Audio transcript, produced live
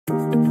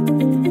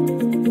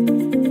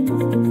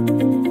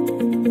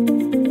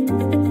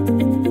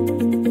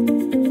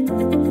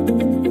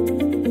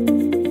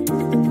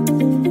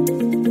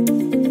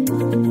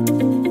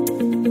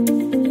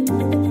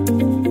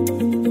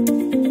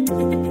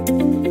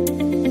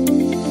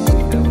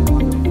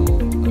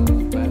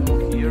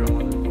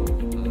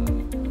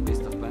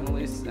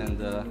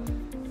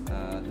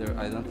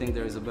think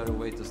there is a better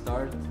way to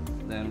start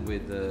than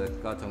with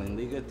Katalin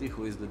Ligeti,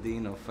 who is the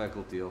Dean of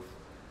Faculty of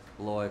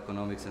Law,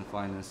 Economics and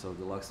Finance of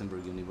the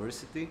Luxembourg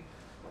University.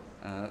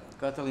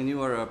 Katalin, you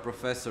are a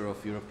professor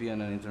of European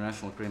and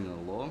International Criminal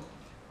Law,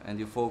 and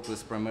you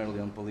focus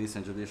primarily on police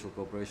and judicial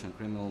cooperation,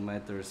 criminal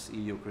matters,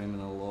 EU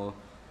criminal law,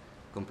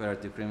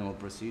 comparative criminal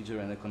procedure,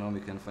 and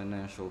economic and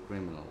financial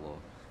criminal law.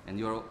 And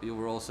you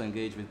were also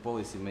engaged with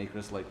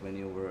policymakers, like when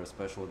you were a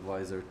special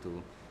advisor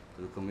to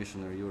the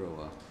Commissioner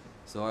Jourova.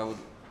 So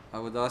I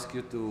would ask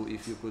you to,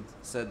 if you could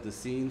set the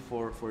scene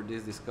for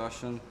this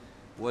discussion.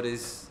 What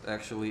is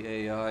actually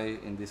AI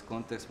in this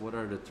context? What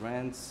are the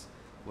trends?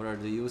 What are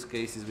the use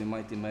cases we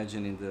might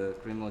imagine in the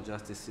criminal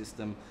justice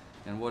system?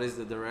 And what is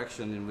the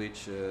direction in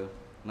which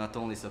not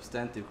only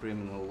substantive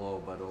criminal law,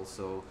 but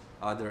also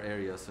other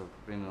areas of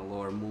criminal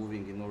law are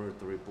moving in order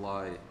to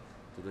reply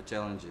to the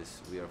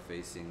challenges we are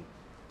facing?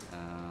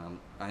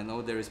 I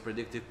know there is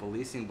predictive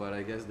policing, but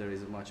I guess there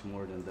is much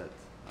more than that,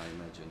 I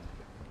imagine.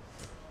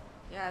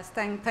 Yes,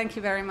 thank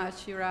you very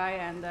much, Juraj,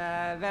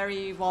 and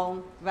very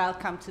warm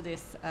welcome to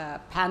this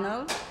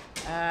panel.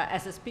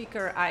 As a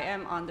speaker, I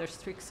am under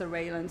strict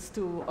surveillance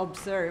to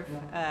observe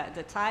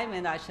the time,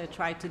 and I shall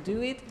try to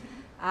do it.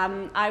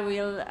 I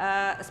will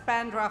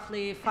spend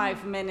roughly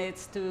 5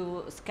 minutes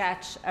to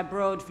sketch a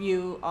broad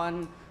view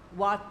on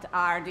what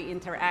are the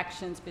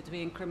interactions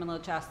between criminal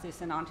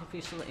justice and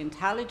artificial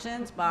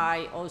intelligence,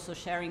 by also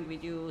sharing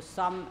with you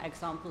some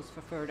examples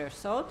for further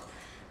thought.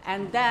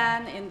 And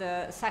then in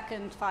the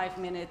second 5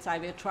 minutes, I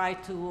will try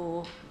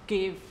to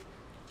give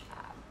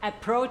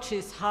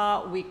approaches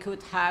how we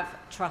could have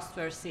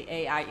trustworthy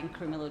AI in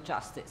criminal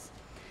justice.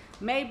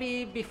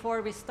 Maybe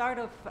before we start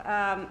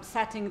off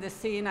setting the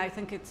scene, I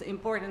think it's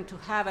important to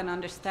have an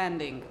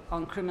understanding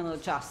on criminal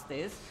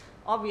justice.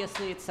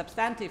 Obviously, it's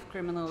substantive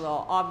criminal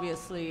law.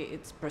 Obviously,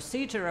 it's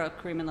procedural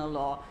criminal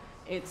law.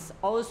 It's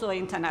also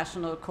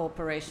international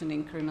cooperation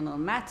in criminal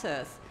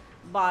matters.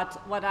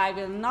 But what I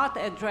will not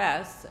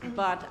address,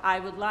 but I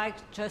would like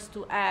just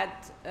to add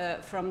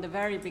from the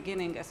very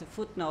beginning as a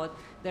footnote,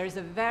 there is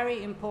a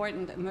very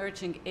important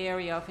emerging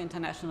area of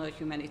international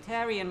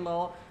humanitarian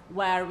law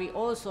where we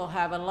also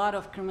have a lot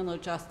of criminal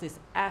justice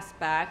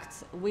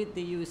aspects with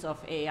the use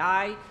of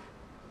AI.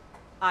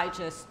 I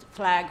just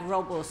flag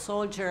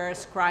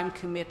robo-soldiers, crime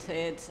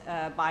committed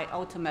by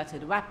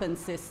automated weapon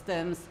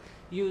systems,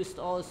 used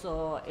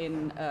also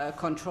in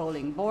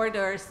controlling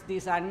borders.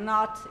 These are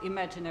not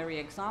imaginary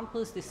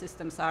examples. These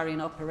systems are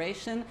in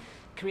operation,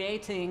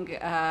 creating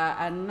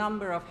a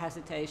number of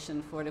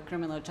hesitation for the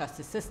criminal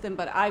justice system,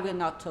 but I will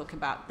not talk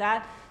about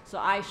that. So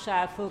I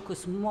shall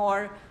focus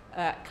more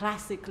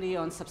classically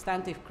on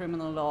substantive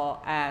criminal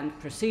law and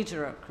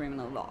procedural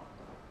criminal law.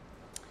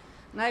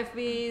 Now, if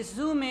we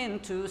zoom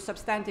into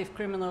substantive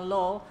criminal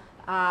law,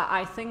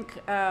 I think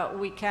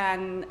we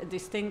can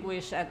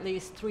distinguish at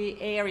least 3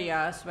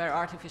 areas where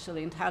artificial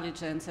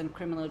intelligence and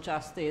criminal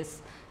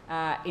justice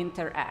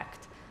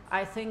interact.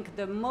 I think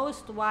the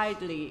most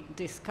widely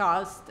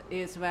discussed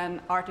is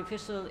when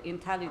artificial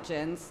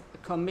intelligence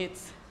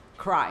commits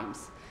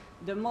crimes.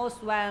 The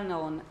most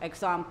well-known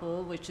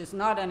example, which is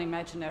not an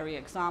imaginary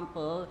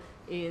example,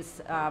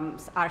 is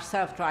our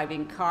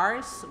self-driving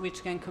cars,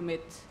 which can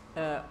commit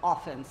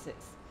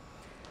offenses.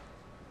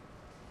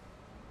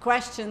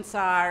 Questions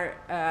are,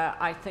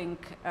 I think,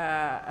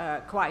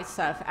 quite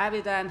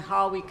self-evident,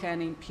 how we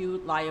can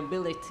impute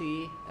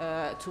liability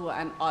to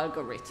an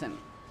algorithm.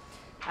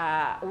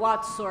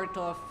 What sort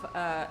of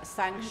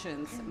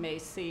sanctions may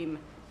seem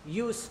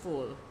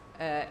useful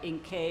in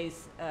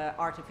case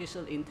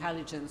artificial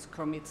intelligence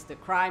commits the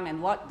crime,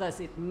 and what does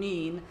it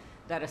mean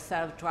that a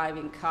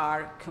self-driving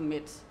car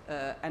commits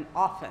an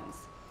offense?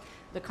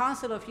 The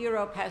Council of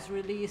Europe has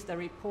released a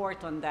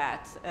report on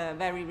that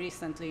very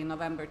recently in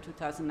November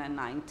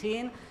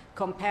 2019,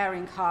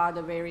 comparing how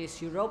the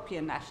various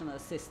European national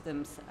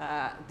systems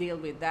deal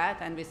with that.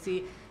 And we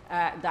see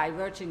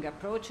diverging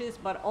approaches,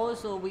 but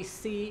also we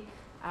see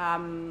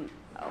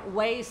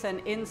ways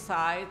and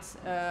insights,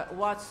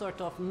 what sort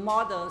of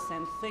models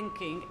and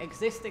thinking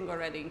existing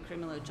already in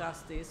criminal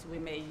justice we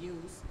may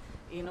use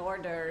in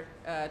order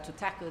to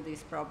tackle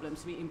these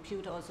problems. We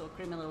impute also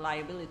criminal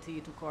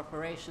liability to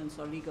corporations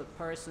or legal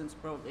persons,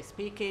 broadly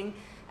speaking,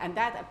 and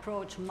that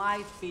approach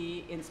might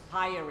be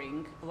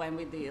inspiring when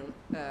we deal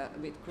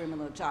with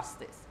criminal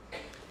justice.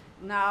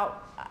 Now,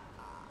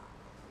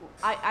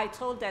 I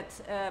told that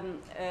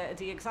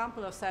the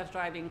example of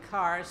self-driving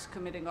cars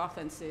committing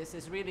offenses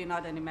is really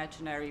not an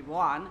imaginary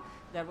one.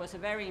 There was a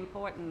very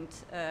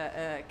important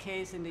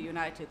case in the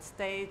United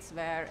States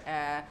where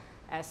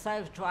a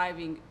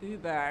self-driving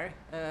Uber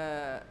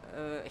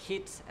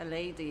hit a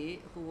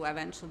lady who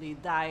eventually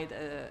died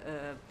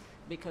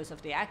because of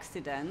the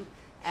accident.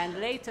 And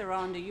later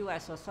on, the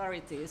US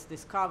authorities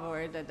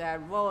discovered that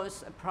there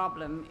was a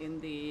problem in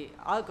the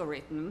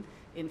algorithm.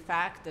 In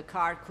fact, the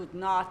car could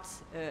not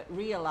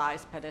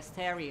realize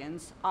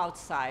pedestrians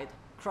outside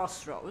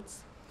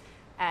crossroads.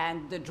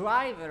 And the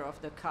driver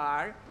of the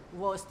car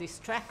was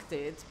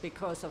distracted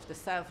because of the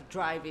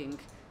self-driving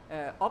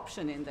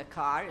option in the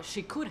car.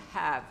 She could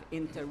have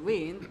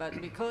intervened,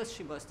 but because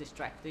she was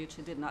distracted,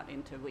 she did not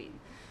intervene.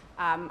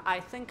 I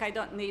think I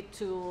don't need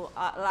to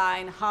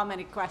outline how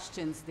many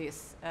questions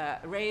this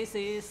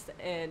raises.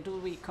 Do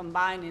we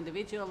combine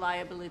individual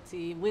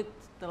liability with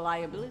the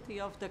liability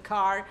of the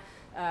car?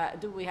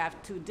 Do we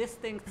have two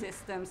distinct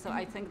systems? So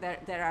I think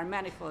there are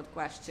manifold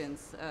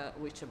questions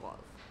which evolve.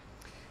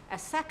 A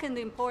second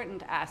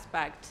important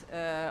aspect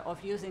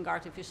of using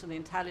artificial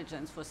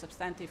intelligence for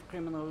substantive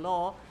criminal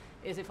law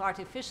is if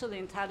artificial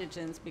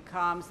intelligence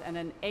becomes an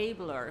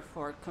enabler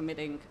for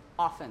committing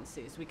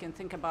offenses. We can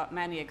think about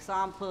many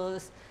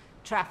examples: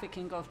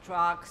 trafficking of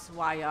drugs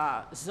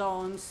via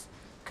zones,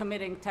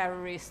 committing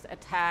terrorist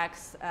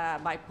attacks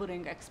by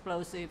putting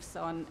explosives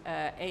on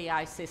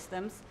AI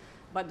systems.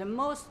 But the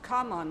most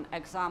common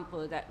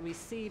example that we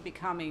see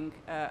becoming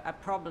a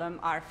problem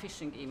are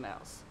phishing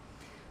emails.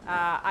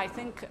 I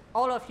think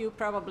all of you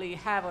probably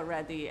have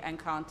already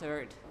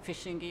encountered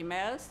phishing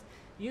emails.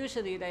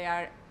 Usually they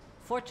are,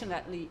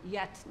 fortunately,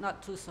 yet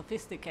not too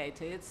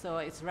sophisticated, so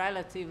it's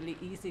relatively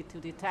easy to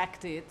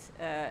detect it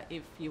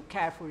if you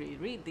carefully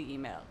read the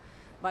email.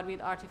 But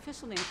with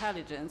artificial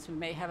intelligence, we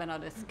may have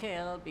another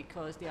scale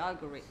because the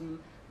algorithm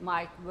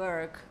might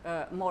work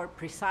more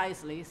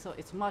precisely, so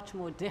it's much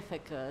more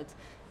difficult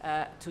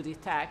to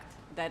detect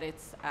that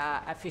it's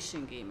a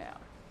phishing email.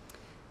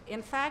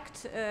 In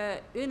fact,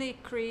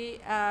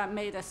 UNICRI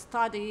made a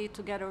study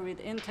together with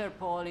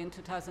Interpol in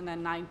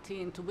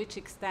 2019 to which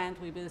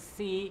extent we will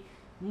see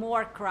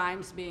more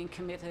crimes being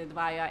committed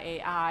via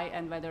AI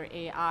and whether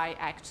AI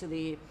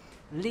actually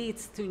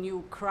leads to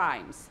new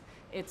crimes.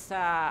 It's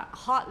a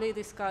hotly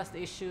discussed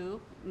issue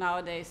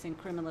nowadays in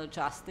criminal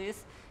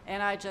justice,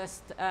 and I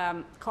just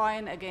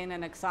coin again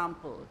an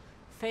example.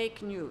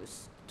 Fake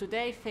news.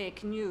 Today,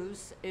 fake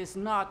news is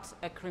not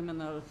a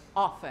criminal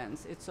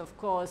offense. It's, of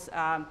course,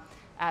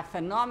 a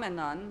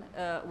phenomenon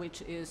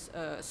which is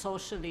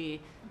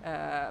socially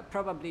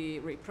probably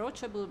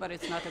reproachable, but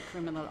it's not a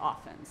criminal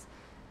offense.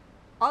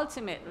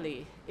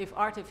 Ultimately, if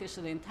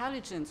artificial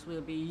intelligence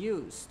will be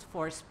used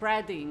for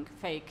spreading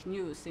fake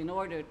news in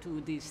order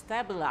to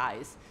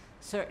destabilize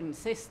certain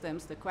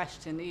systems, the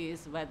question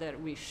is whether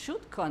we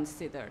should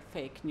consider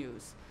fake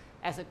news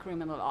as a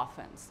criminal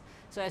offense.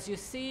 So as you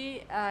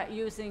see,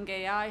 using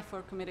AI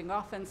for committing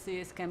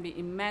offenses can be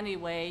in many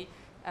ways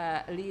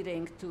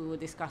leading to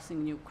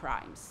discussing new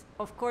crimes.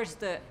 Of course,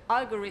 the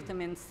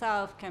algorithm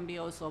itself can be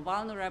also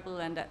vulnerable,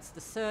 and that's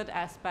the third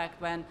aspect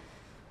when,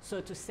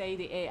 so to say,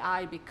 the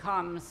AI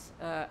becomes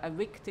a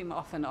victim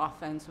of an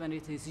offense when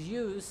it is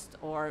used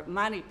or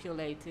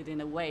manipulated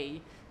in a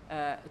way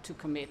to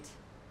commit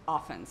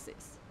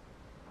offenses.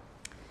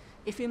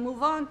 If we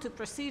move on to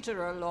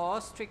procedural law,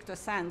 stricto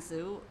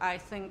sensu, I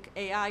think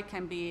AI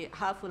can be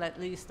helpful at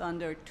least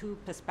under two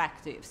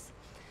perspectives.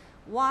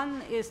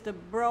 One is the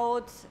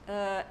broad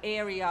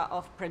area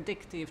of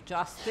predictive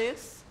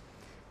justice,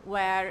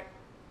 where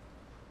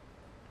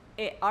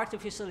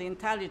artificial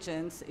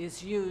intelligence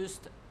is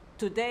used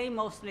today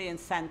mostly in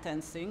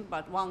sentencing,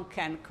 but one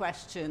can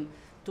question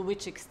to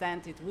which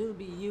extent it will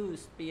be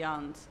used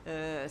beyond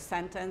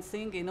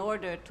sentencing in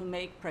order to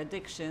make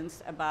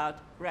predictions about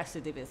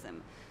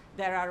recidivism.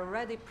 There are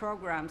already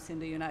programs in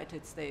the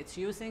United States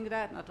using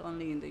that, not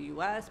only in the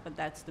US, but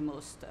that's the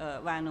most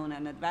well-known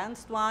and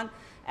advanced one,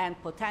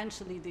 and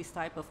potentially these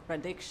type of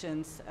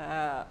predictions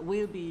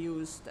will be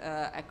used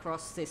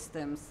across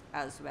systems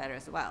elsewhere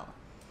as well.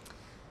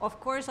 Of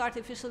course,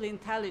 artificial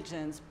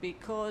intelligence,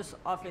 because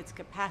of its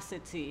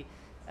capacity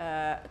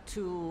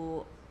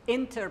to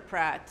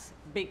interpret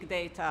big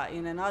data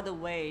in another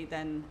way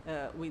than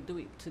we do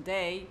it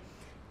today,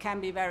 can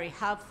be very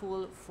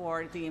helpful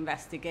for the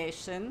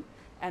investigation.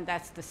 And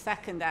that's the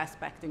second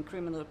aspect in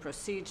criminal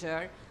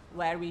procedure,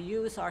 where we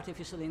use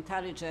artificial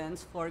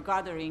intelligence for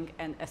gathering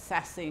and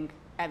assessing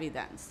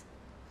evidence.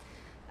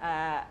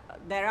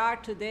 There are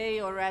today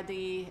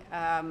already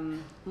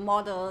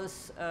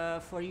models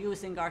for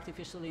using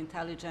artificial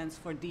intelligence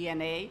for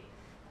DNA,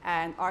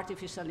 and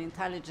artificial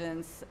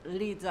intelligence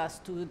leads us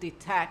to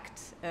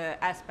detect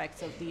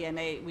aspects of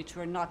DNA which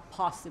were not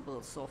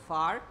possible so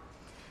far.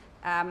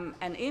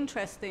 An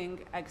interesting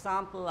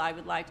example I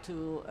would like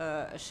to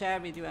share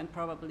with you, and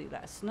probably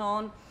less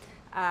known.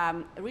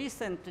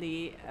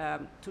 Recently,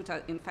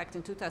 in fact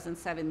in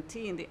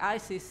 2017, the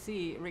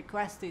ICC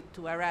requested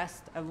to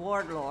arrest a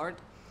warlord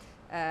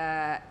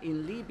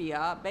in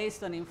Libya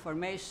based on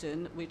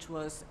information which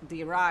was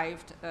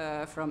derived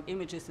from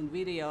images and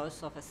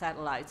videos of a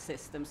satellite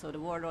system. So the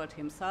warlord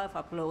himself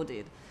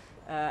uploaded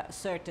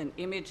certain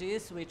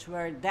images which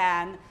were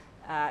then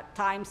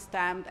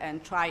time-stamped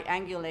and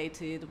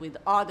triangulated with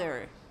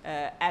other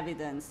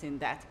evidence in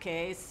that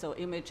case. So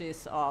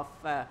images of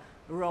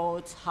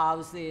roads,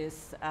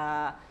 houses,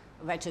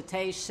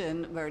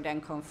 vegetation were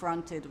then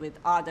confronted with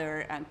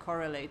other and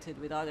correlated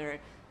with other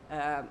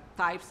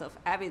types of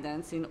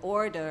evidence in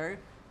order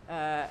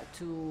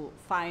to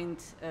find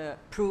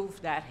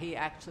proof that he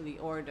actually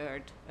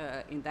ordered,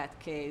 in that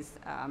case,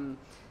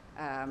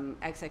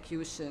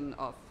 execution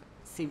of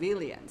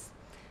civilians.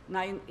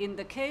 Now, in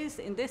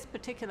this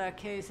particular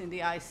case in the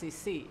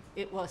ICC,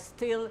 it was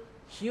still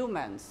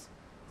humans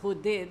who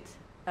did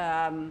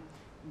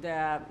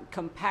the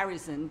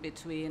comparison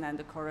between and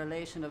the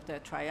correlation of the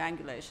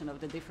triangulation of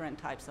the different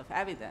types of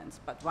evidence.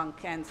 But one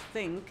can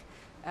think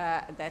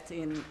that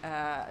in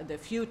the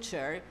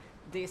future,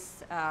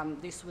 this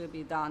will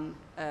be done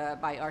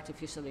by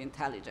artificial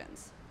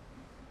intelligence.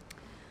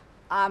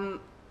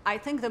 I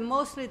think the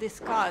mostly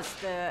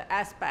discussed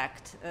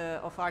aspect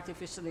of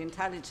artificial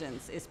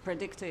intelligence is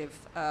predictive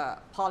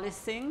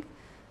policing,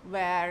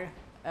 where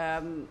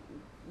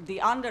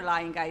the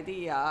underlying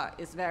idea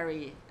is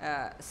very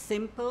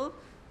simple.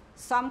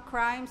 Some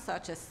crimes,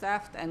 such as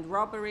theft and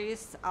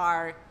robberies,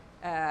 are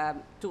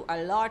to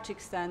a large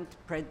extent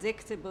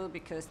predictable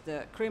because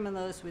the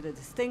criminals with a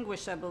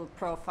distinguishable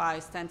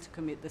profiles tend to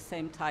commit the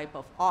same type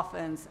of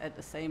offense at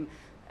the same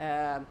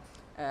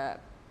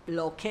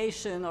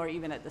location or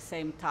even at the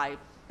same time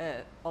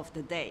of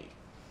the day.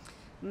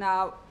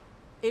 Now,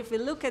 if we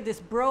look at this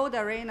broad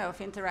arena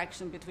of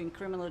interaction between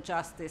criminal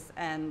justice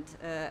and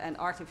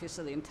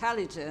artificial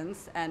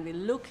intelligence, and we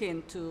look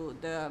into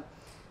the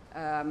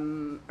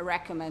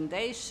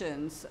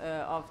recommendations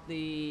of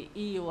the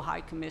EU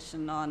High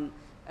Commission on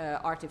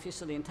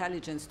Artificial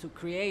Intelligence to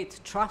create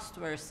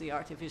trustworthy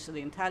artificial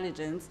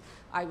intelligence,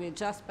 I will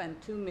just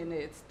spend 2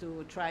 minutes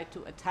to try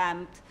to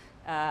attempt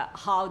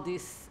how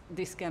this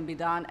can be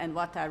done and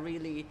what are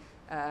really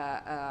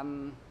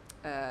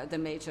the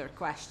major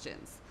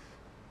questions.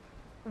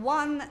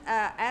 One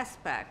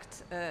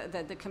aspect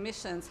that the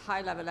Commission's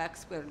high-level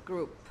expert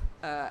group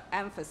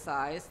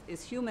emphasized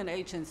is human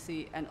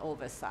agency and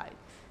oversight.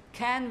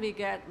 Can we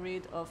get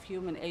rid of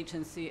human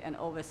agency and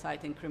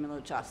oversight in criminal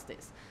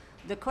justice?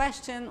 The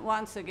question,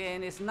 once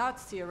again, is not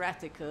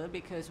theoretical,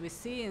 because we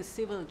see in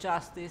civil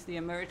justice the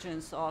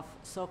emergence of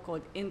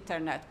so-called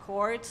internet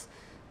courts.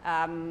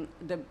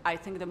 I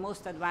think the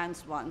most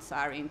advanced ones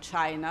are in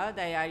China.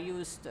 They are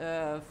used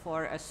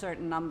for a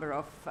certain number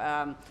of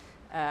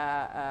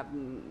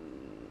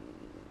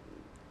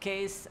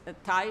case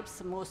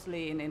types,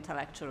 mostly in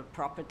intellectual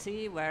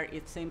property, where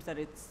it seems that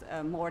it's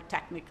more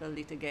technical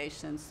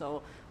litigation,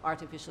 so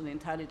artificial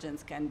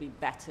intelligence can be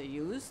better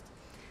used.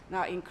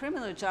 Now, in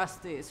criminal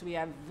justice, we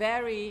have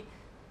very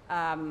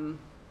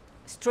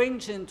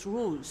stringent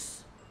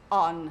rules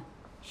on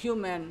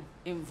human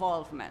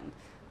involvement.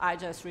 I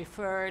just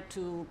refer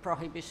to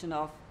prohibition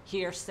of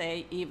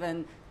hearsay,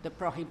 even the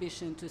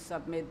prohibition to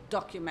submit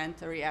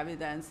documentary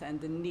evidence and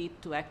the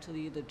need to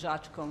actually the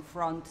judge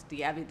confront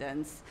the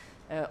evidence,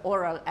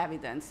 oral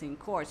evidence in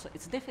court. So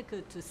it's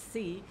difficult to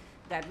see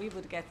that we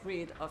would get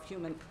rid of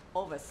human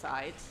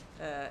oversight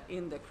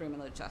in the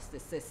criminal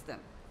justice system.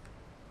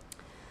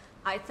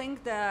 I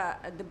think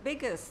the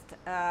biggest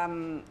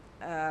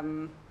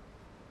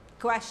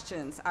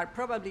questions are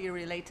probably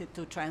related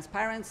to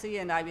transparency,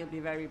 and I will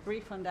be very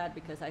brief on that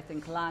because I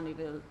think Lani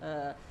will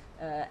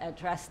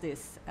address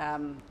this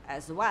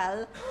as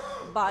well.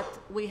 But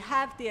we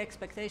have the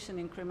expectation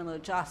in criminal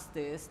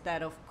justice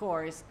that, of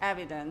course,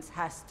 evidence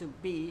has to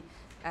be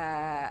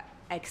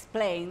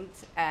explained,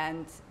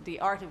 and the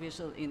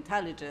artificial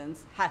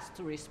intelligence has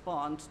to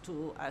respond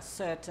to a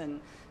certain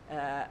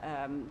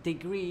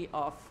degree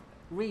of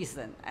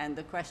reason. And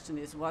the question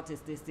is, what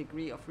is this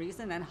degree of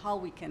reason and how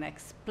we can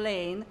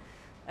explain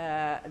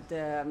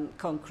the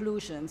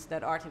conclusions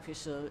that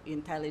artificial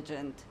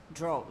intelligence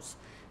draws.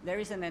 There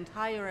is an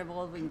entire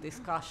evolving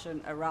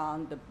discussion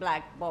around the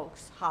black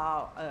box,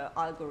 how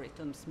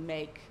algorithms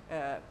make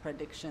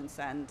predictions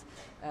and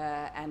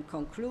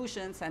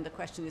conclusions, and the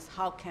question is,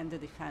 how can the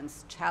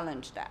defense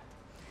challenge that?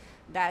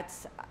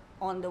 That's,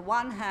 on the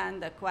one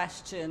hand, a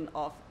question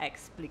of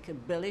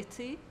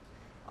explicability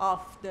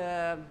of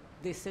the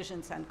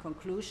decisions and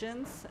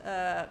conclusions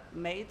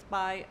made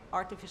by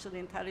artificial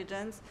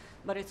intelligence,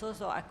 but it's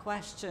also a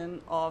question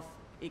of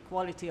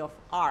equality of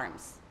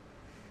arms.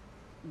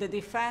 The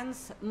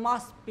defense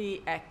must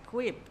be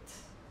equipped,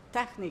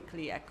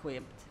 technically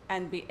equipped,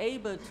 and be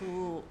able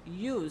to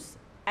use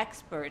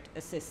expert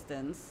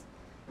assistance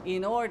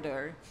in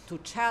order to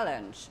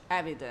challenge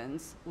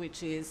evidence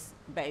which is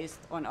based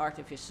on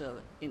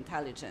artificial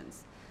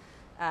intelligence.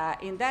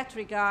 In that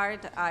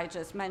regard, I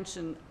just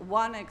mentioned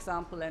one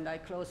example, and I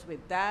close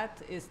with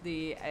that, is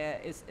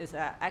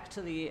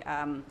actually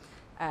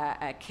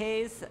a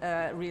case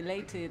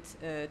related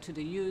to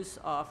the use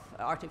of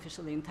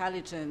artificial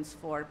intelligence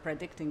for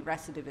predicting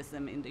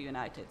recidivism in the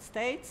United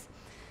States,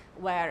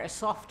 where a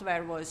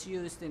software was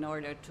used in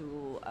order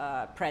to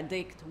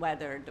predict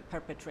whether the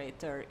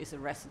perpetrator is a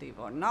recidivist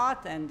or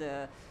not, and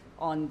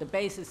on the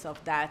basis of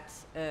that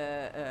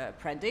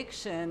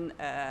prediction,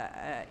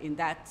 in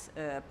that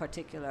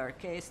particular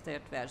case,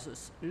 Sajfert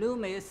versus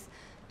Loomis,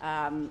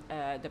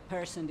 the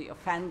person, the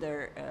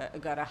offender,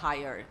 got a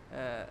higher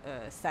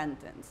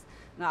sentence.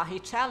 Now, he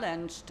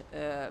challenged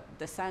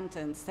the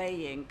sentence,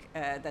 saying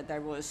that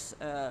there was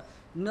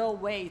no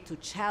way to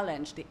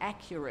challenge the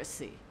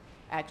accuracy,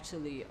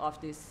 actually, of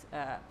this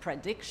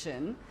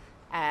prediction,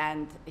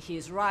 and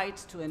his right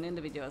to an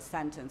individual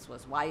sentence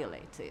was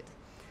violated.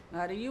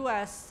 Now, the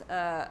U.S.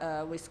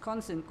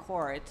 Wisconsin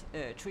court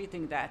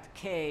treating that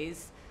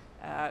case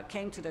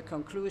came to the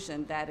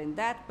conclusion that in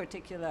that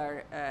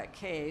particular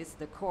case,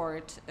 the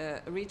court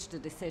reached a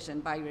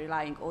decision by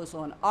relying also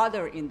on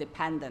other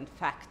independent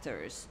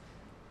factors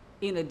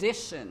in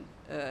addition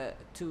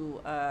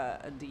to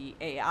the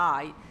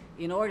AI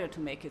in order to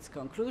make its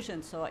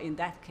conclusion. So in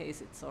that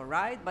case, it's all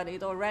right, but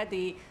it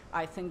already,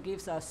 I think,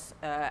 gives us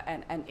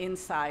an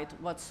insight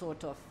what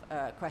sort of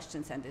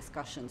questions and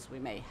discussions we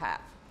may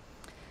have.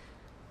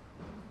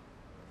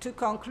 To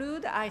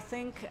conclude, I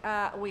think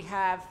we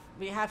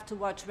have to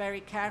watch very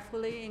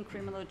carefully in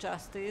criminal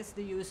justice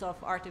the use of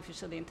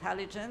artificial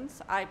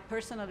intelligence. I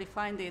personally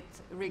find it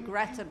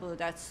regrettable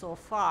that so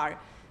far,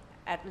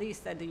 at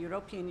least at the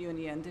European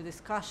Union, the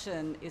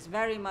discussion is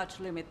very much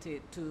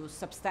limited to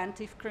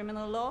substantive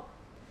criminal law,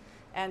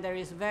 and there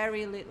is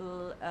very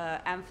little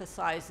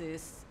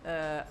emphasis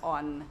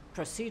on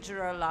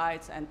procedural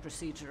rights and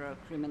procedural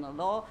criminal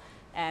law.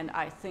 And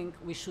I think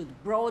we should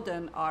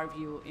broaden our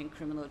view in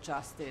criminal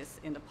justice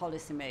in the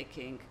policy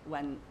making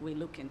when we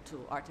look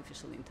into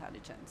artificial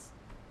intelligence.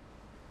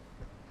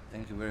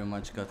 Thank you very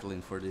much,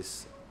 Katalin, for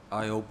this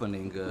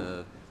eye-opening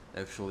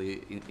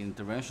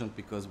intervention,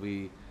 because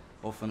we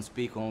often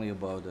speak only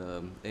about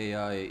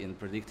AI in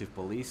predictive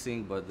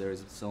policing, but there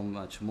is so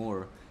much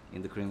more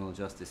in the criminal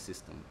justice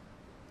system.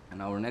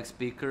 And our next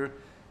speaker,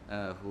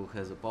 who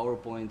has a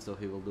PowerPoint, so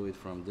he will do it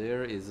from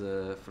there, is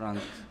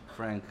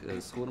Frank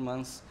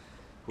Schuermans,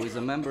 who is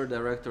a member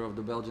director of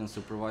the Belgian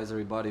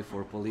Supervisory Body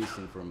for Police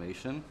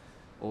Information,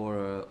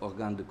 or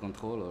Organe de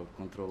Contrôle, or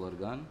Control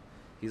Organe.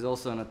 He's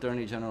also an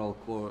Attorney General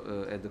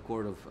at the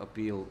Court of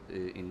Appeal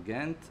in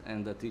Ghent,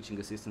 and a teaching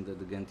assistant at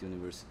the Ghent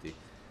University.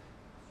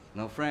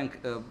 Now,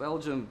 Frank,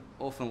 Belgium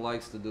often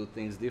likes to do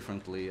things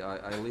differently.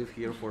 I live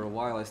here for a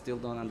while. I still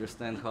don't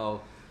understand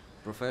how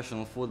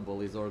professional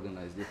football is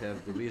organized. You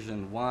have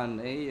Division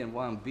 1A and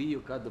 1B. You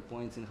cut the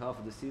points in half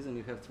of the season.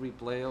 You have 3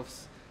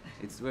 playoffs.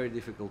 It's very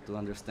difficult to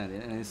understand.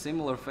 And in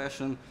similar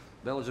fashion,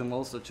 Belgium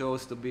also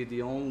chose to be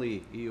the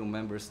only EU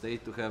member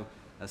state to have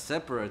a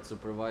separate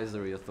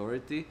supervisory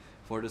authority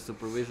for the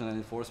supervision and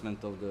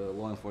enforcement of the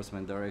Law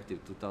Enforcement Directive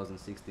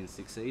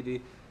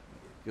 2016-680,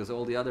 because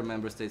all the other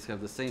member states have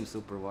the same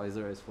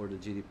supervisor as for the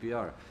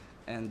GDPR.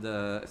 And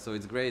so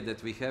it's great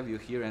that we have you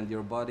here, and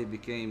your body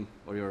became,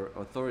 or your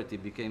authority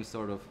became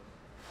sort of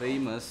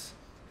famous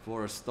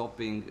for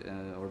stopping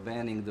or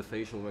banning the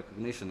facial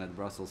recognition at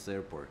Brussels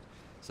airport.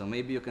 So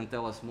maybe you can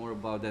tell us more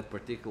about that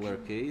particular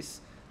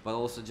case, but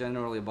also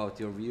generally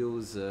about your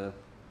views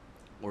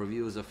or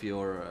views of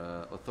your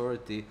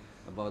authority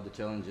about the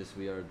challenges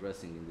we are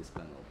addressing in this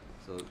panel.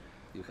 So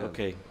you have.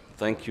 Okay,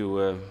 thank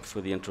you for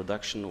the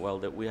introduction. Well,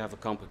 we have a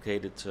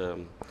complicated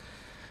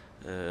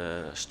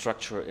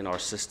structure in our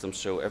system.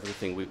 So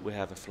everything, we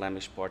have a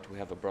Flemish part, we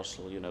have a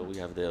Brussels, you know, we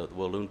have the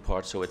Walloon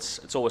part. So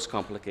it's always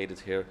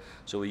complicated here.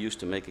 So we're used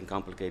to making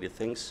complicated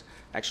things.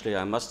 Actually,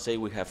 I must say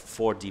we have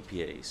 4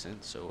 DPAs.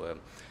 So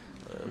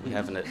we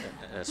have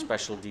a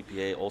special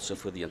DPA also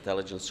for the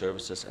intelligence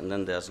services, and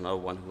then there's another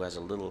one who has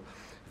a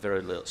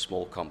very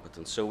small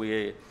competence. So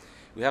we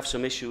have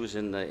some issues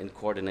in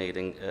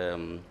coordinating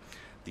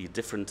the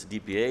different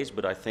DPAs,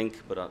 but I think,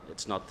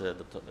 it's not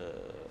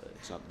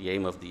it's not the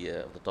aim of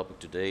the topic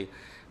today.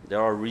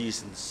 There are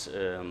reasons,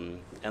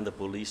 and the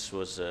police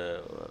was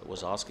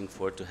asking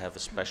for it to have a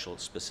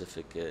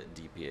specific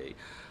DPA.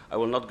 I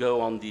will not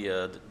go on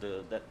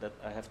that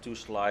I have 2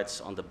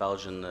 slides on the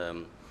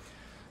Belgian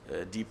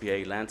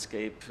DPA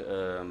landscape.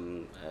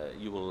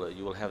 You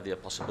will have the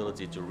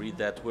possibility to read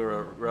that.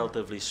 We're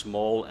relatively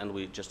small, and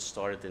we just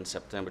started in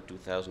September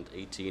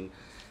 2018,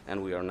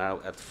 and we are now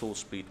at full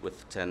speed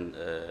with 10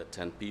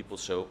 people.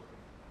 So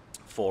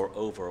for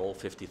overall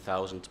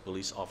 50,000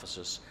 police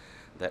officers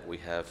that we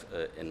have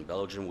in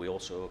Belgium. We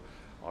also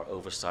are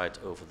oversight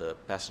over the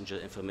passenger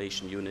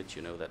information unit.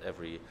 You know that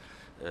every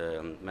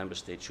member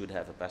state should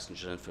have a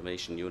passenger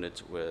information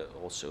unit. We're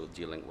also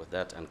dealing with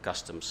that, and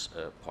customs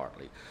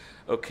partly.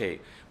 Okay,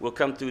 we'll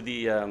come to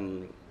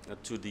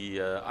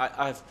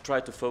I've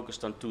tried to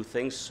focus on 2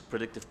 things: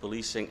 predictive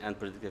policing and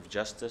predictive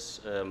justice.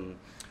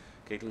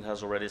 Katalin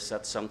has already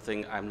said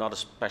something. I'm not a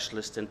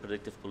specialist in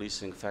predictive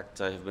policing. In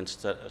fact, I have been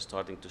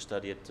starting to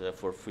study it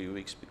for a few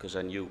weeks because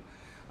I knew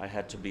I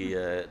had to be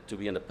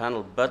in the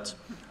panel. But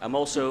I'm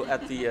also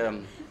at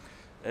the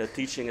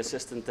teaching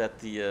assistant at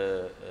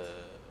the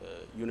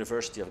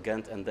University of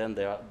Ghent, and then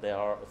there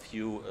are a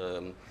few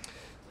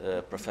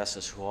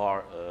professors who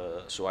are.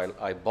 So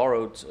I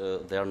borrowed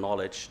their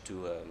knowledge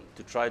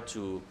to try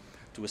to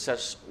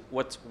assess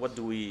what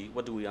do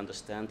we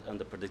understand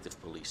under predictive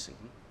policing.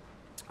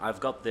 I've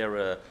got there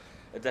a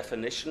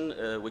definition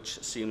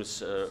which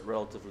seems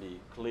relatively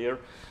clear,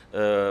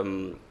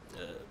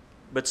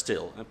 but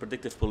still,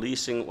 predictive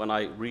policing, when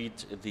I read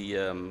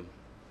the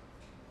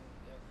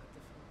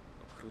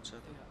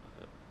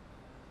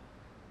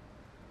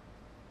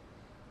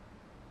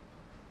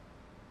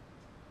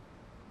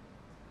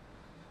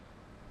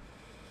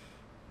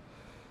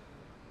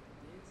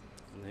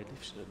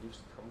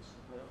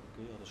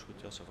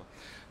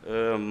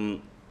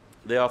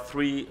there are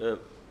three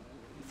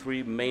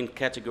main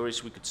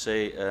categories, we could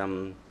say,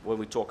 when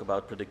we talk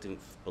about predictive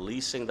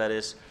policing. That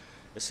is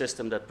a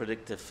system that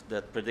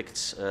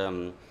predicts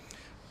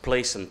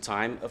place and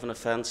time of an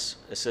offense,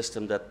 a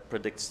system that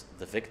predicts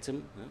the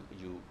victim,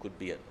 you could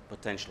be a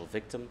potential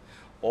victim,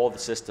 or the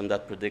system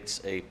that predicts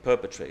a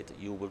perpetrator.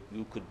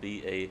 You could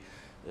be a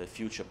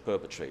future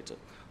perpetrator.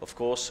 Of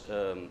course,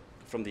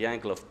 from the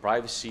angle of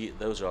privacy,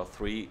 those are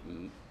three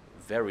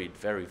very,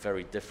 very,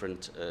 very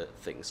different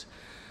things.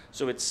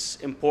 So it's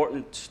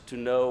important to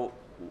know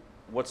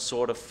what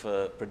sort of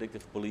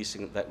predictive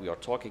policing that we are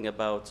talking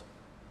about.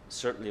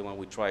 Certainly when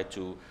we try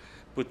to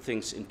put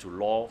things into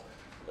law,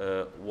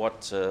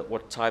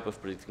 what type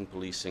of predictive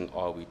policing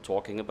are we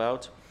talking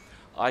about?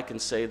 I can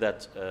say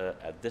that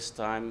at this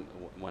time,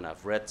 when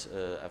I've read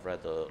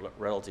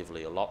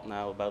relatively a lot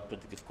now about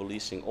predictive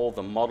policing, all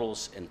the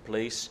models in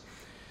place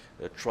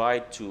try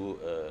to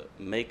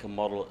make a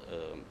model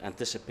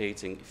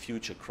anticipating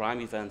future crime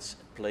events,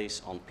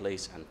 place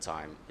and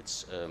time.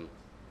 It's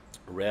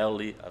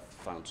rarely, I've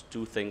found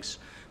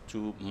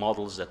two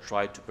models that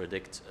try to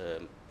predict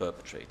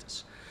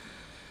perpetrators.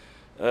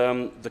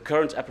 The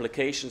current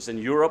applications in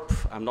Europe,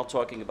 I'm not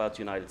talking about the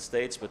United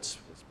States, but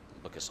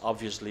because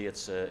obviously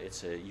it's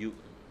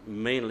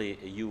mainly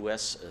a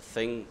US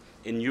thing.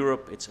 In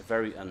Europe, it's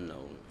very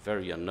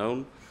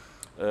unknown.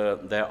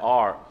 There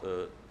are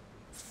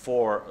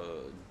 4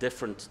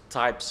 different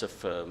types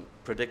of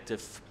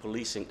predictive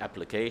policing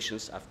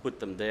applications. I've put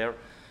them there,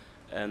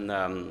 and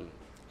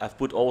I've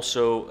put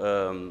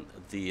also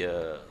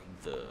the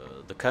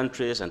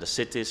countries and the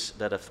cities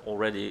that have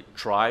already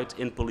tried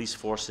in police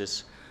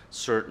forces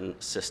certain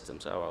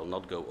systems. I will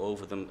not go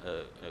over them.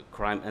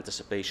 Crime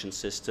anticipation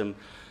system,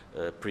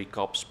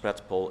 pre-cops,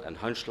 Predpol, and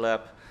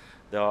HunchLab.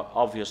 There are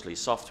obviously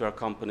software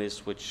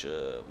companies, which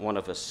one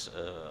of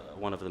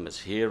them is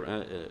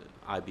here.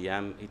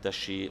 IBM,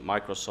 Hitachi,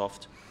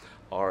 Microsoft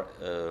are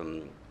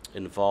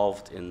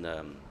involved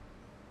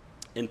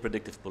in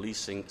predictive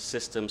policing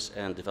systems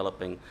and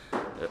developing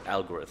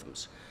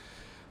algorithms.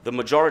 The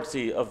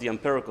majority of the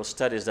empirical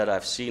studies that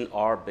I've seen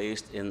are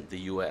based in the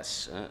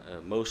US,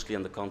 mostly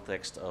in the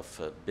context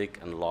of big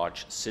and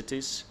large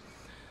cities.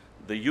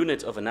 The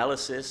unit of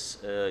analysis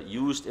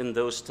used in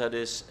those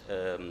studies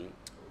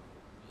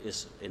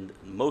is, in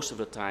most of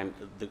the time,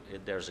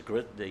 there's a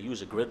grid. They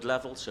use a grid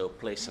level, so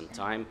place and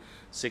time.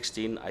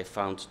 16, I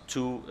found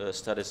 2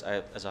 studies,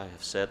 as I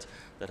have said,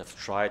 that have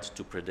tried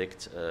to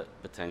predict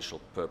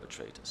potential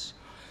perpetrators.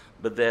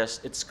 But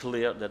it's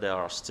clear that there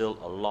are still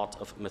a lot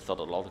of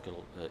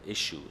methodological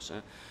issues.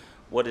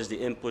 What is the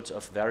input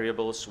of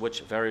variables?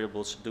 Which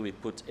variables do we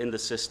put in the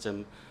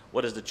system?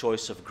 What is the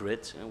choice of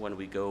grid when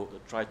we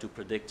try to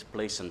predict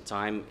place and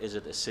time? Is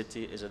it a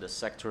city? Is it a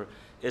sector?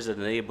 Is it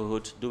a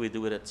neighborhood? Do we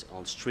do it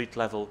on street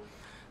level?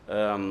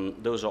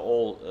 Those are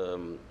all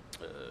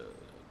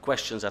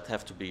questions that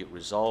have to be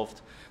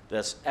resolved.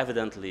 There's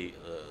evidently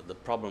the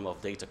problem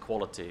of data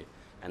quality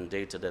and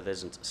data that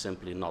isn't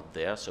simply not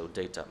there, so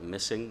data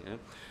missing.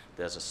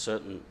 There's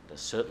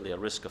certainly a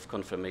risk of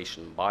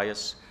confirmation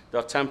bias. There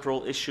are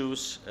temporal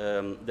issues.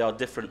 There are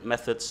different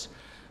methods.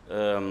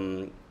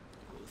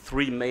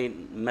 3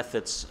 main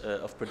methods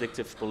of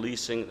predictive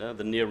policing.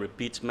 The near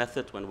repeat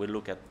method, when we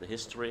look at the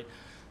history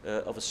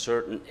of a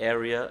certain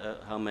area,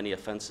 how many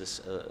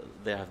offenses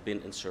there have been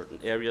in certain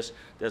areas.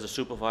 There's a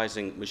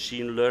supervising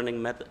machine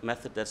learning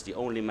method. That's the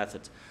only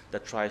method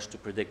that tries to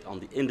predict on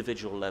the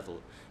individual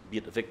level, be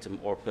it a victim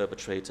or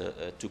perpetrator,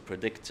 to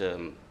predict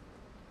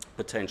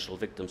potential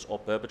victims or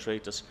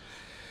perpetrators.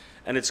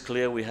 And it's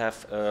clear we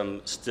have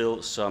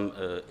still some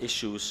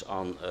issues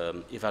on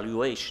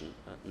evaluation.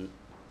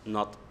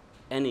 Not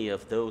any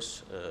of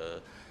those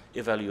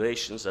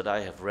evaluations that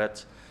I have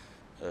read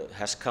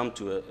has come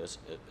to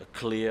a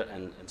clear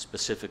and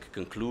specific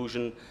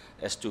conclusion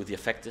as to the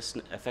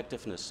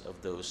effectiveness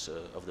of those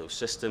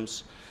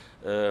systems,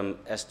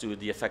 as to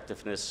the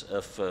effectiveness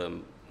of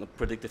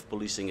predictive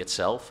policing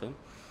itself.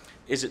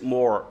 Is it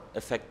more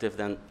effective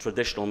than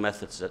traditional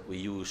methods that we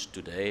use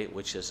today,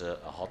 which is a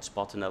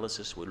hotspot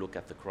analysis? We look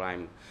at the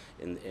crime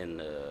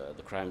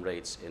the crime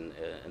rates in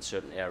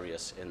certain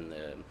areas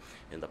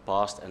in the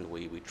past, and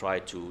we try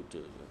to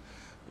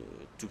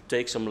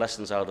take some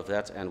lessons out of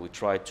that, and we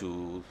try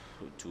to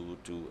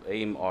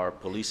aim our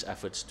police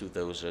efforts to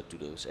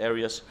those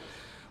areas.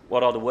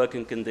 What are the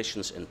working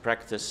conditions in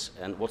practice,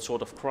 and what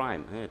sort of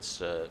crime?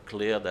 It's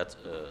clear that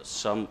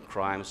some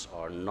crimes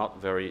are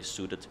not very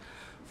suited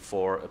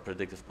for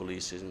predictive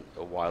policing,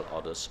 while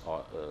others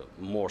are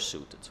more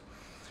suited.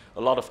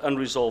 A lot of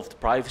unresolved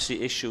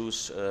privacy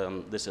issues.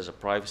 This is a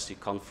privacy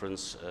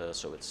conference,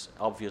 so it's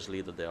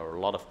obviously that there are a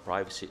lot of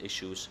privacy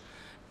issues.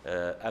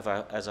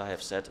 As I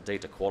have said,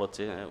 data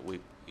quality. We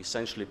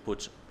essentially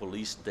put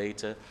police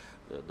data.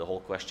 The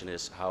whole question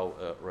is how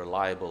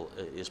reliable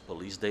is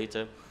police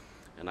data.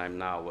 And I'm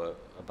now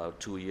about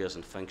 2 years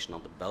in function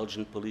on the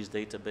Belgian police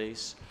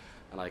database.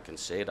 And I can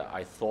say that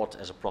I thought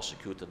as a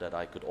prosecutor that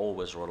I could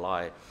always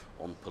rely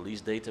on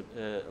police data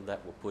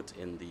that were put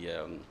in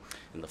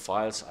the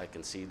files. I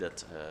can see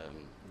that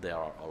there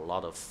are a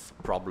lot of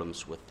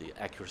problems with the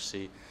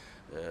accuracy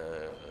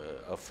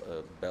of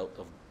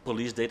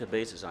police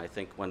databases. I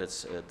think when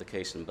it's the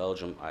case in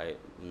Belgium,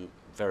 I'm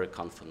very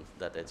confident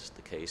that it's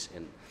the case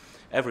in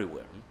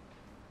everywhere.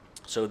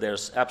 So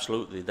there's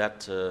absolutely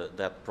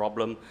that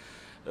problem.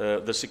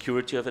 The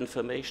security of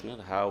information,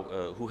 and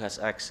who has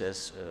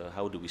access,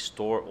 how do we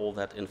store all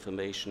that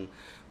information.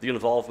 The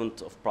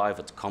involvement of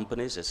private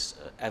companies is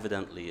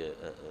evidently a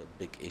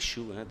big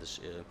issue. This,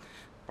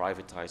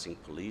 privatizing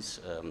police,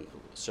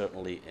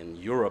 certainly in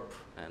Europe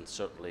and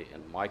certainly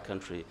in my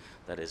country,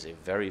 that is a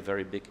very,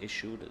 very big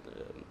issue.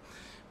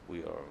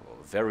 We are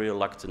very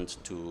reluctant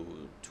to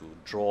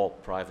draw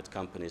private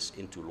companies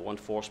into law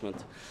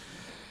enforcement.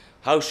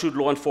 How should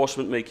law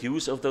enforcement make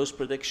use of those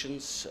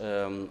predictions?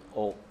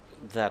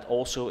 That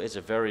also is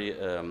a very,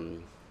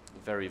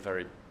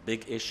 very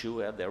big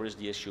issue. There is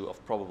the issue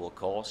of probable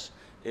cause.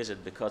 Is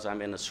it because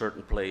I'm in a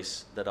certain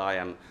place that I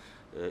am,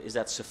 is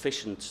that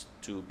sufficient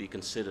to be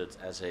considered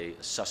as a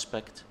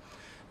suspect?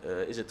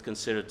 Is it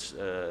considered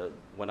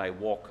when I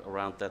walk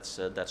around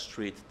that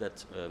street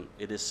that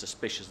it is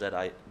suspicious that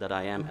I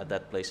am at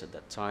that place at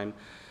that time?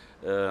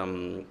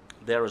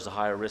 There is a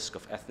higher risk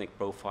of ethnic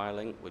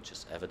profiling, which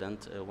is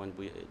evident when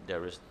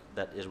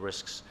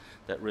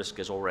that risk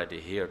is already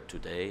here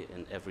today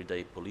in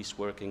everyday police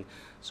working.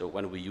 So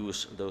when we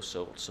use those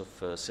sorts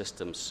of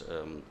systems,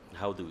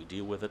 how do we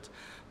deal with it?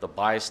 The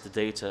biased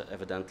data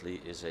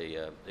evidently is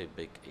a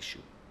big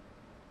issue.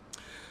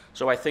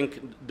 So I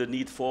think the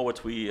need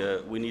forward,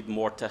 we need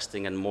more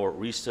testing and more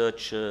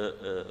research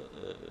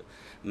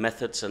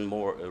methods and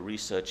more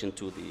research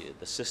into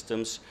the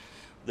systems.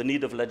 The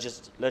need of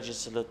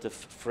legislative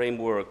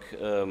framework,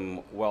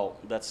 well,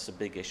 that's a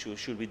big issue.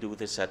 Should we do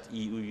this at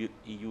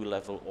EU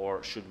level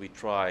or should we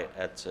try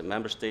at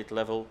member state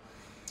level?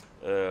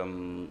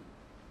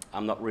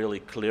 I'm not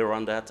really clear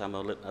on that. I'm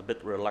a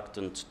bit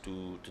reluctant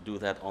to do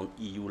that on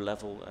EU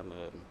level.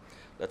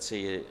 Let's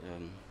say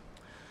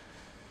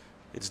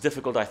it's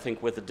difficult, I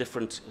think, with the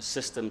different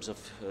systems of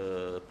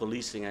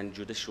policing and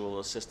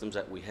judicial systems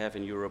that we have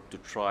in Europe to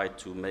try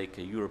to make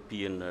a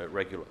European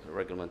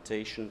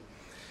regulation.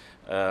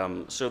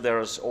 So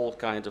there's all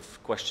kinds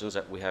of questions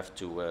that we have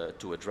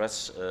to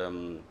address.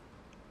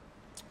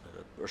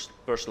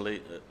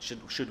 Personally,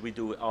 should we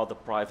do all the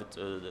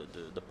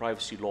the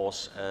privacy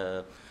laws,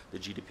 the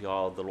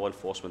GDPR, the Law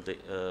Enforcement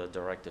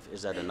Directive?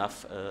 Is that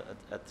enough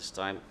at this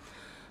time?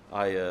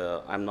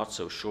 I'm not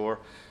so sure.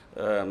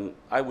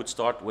 I would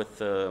start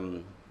with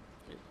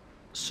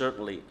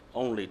certainly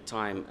only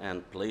time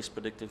and place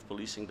predictive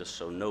policing,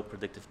 so no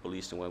predictive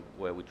policing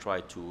where we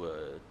try to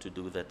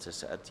do that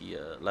at the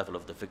level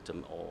of the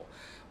victim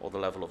or the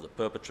level of the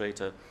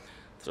perpetrator.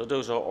 So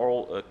those are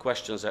all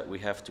questions that we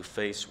have to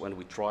face when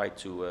we try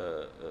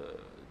to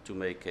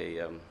make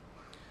a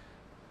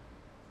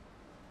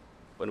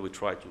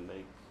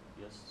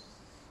yes,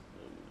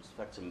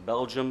 facts in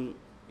Belgium.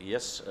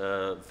 Yes,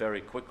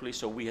 very quickly.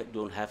 So we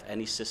don't have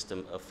any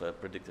system of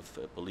predictive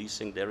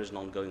policing. There is an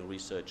ongoing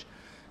research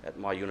at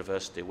my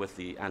university with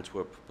the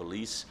Antwerp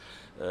police.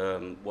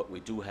 What we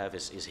do have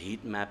is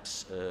heat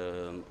maps,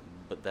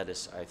 but that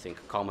is, I think,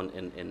 common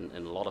in a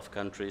lot of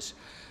countries,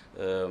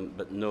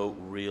 but no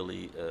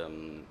really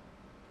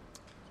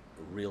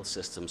real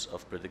systems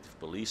of predictive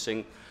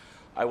policing.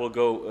 I will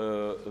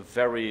go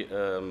very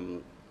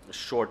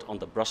short on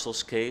the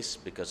Brussels case,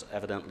 because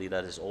evidently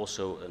that is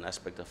also an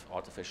aspect of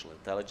artificial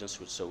intelligence.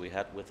 So we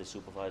had with the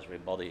supervisory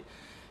body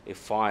a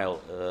file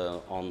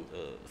on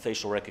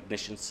facial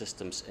recognition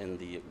systems in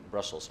the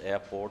Brussels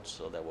airport.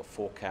 So there were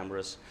 4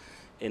 cameras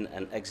in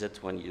and exit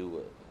when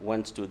you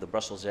went to the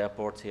Brussels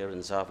airport here in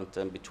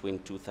Zaventem between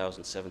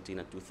 2017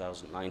 and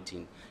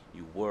 2019.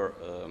 You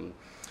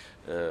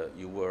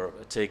were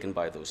taken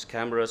by those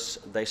cameras.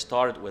 They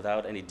started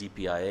without any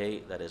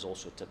DPIA. That is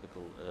also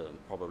typical,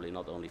 probably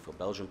not only for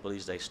Belgian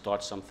police. They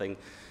start something,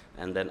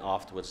 and then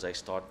afterwards they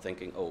start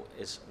thinking, oh,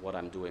 is what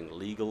I'm doing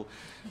legal?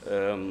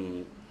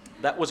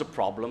 That was a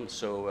problem.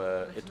 So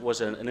it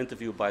was an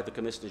interview by the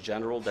Commissioner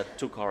General that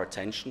took our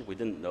attention. We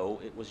didn't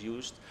know it was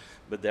used,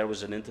 but there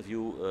was an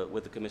interview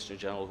with the Commissioner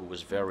General who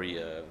was very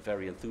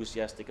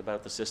enthusiastic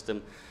about the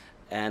system.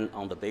 And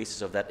on the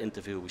basis of that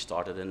interview, we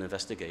started an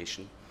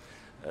investigation.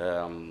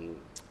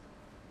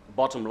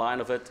 Bottom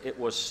line of it,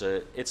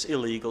 it's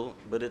illegal,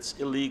 but it's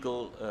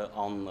illegal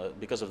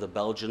because of the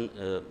Belgian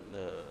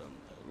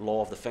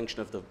law of the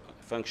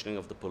functioning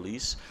of the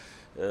police.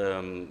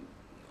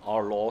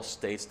 Our law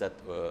states that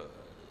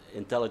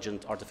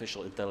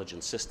artificial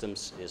intelligence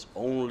systems is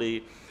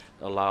only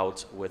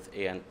allowed with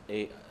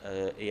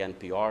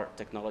ANPR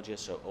technology,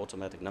 so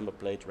automatic number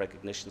plate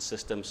recognition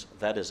systems.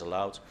 That is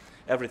allowed.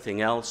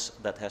 Everything else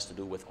that has to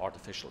do with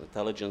artificial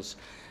intelligence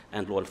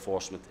and law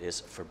enforcement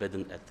is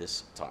forbidden at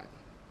this time.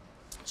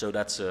 So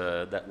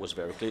that was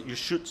very clear. You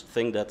should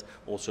think that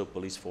also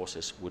police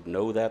forces would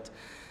know that.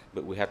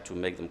 but we had to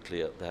make them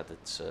clear that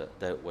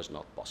that was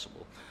not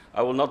possible.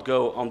 I will not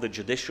go on the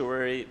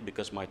judiciary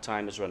because my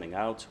time is running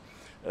out.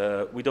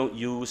 We don't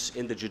use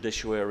in the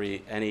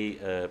judiciary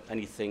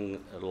anything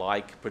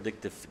like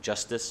predictive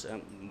justice.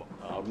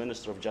 Our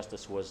Minister of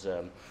Justice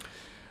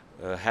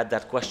had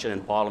that question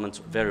in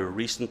Parliament very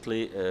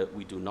recently.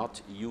 We do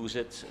not use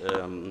it.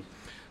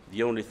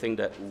 The only thing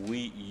that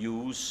we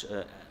use,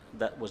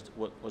 that was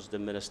what was the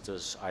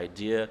Minister's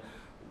idea.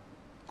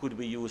 Could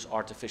we use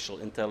artificial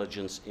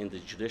intelligence in the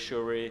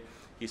judiciary?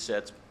 He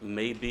said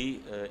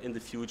maybe in the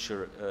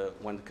future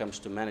when it comes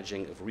to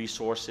managing of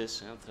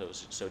resources,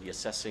 so the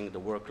assessing the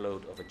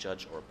workload of a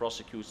judge or a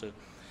prosecutor.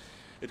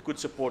 It could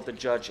support the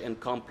judge in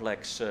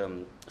complex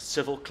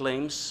civil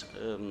claims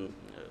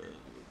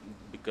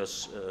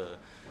because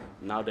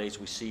nowadays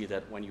we see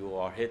that when you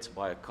are hit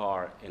by a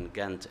car in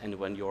Ghent and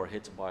when you are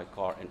hit by a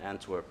car in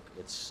Antwerp,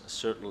 it's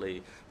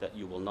certainly that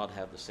you will not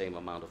have the same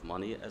amount of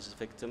money as a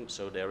victim.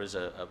 So there is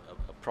a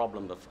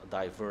problem of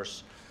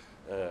diverse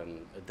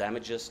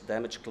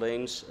damage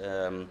claims.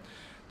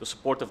 The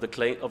support of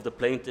the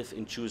plaintiff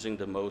in choosing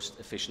the most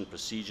efficient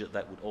procedure,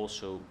 that would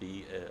also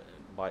be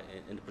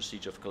in the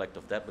procedure of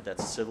collective debt, but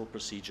that's civil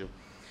procedure.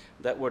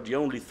 That were the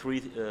only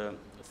three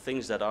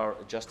things that our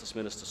Justice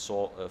Minister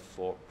saw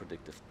for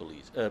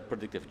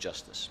predictive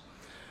justice.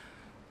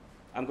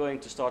 I'm going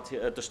to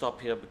stop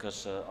here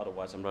because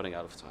otherwise I'm running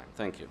out of time.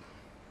 Thank you.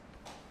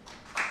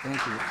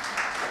 Thank you.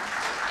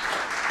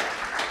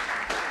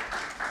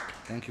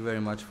 Thank you very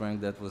much, Frank.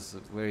 That was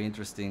very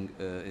interesting,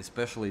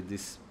 especially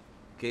this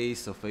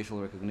case of facial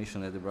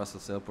recognition at the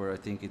Brussels airport. I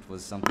think it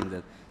was something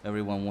that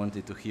everyone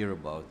wanted to hear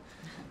about.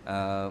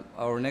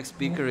 Our next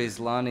speaker is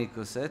Lani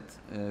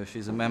Cossette.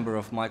 She's a member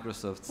of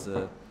Microsoft's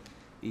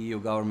EU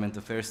Government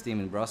Affairs team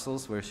in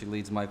Brussels, where she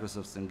leads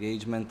Microsoft's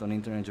engagement on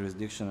internet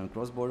jurisdiction and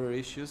cross-border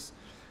issues.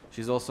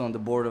 She's also on the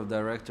board of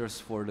directors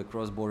for the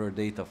Cross-Border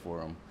Data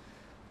Forum.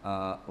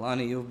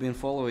 Lani, you've been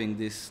following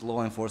these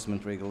law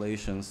enforcement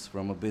regulations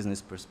from a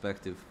business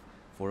perspective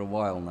for a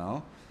while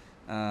now.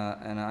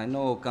 And I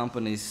know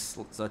companies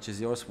such as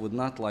yours would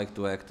not like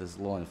to act as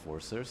law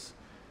enforcers.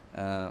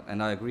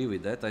 And I agree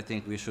with that. I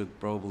think we should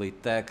probably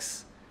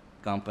tax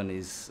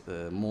companies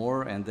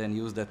more and then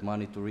use that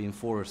money to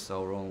reinforce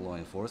our own law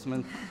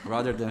enforcement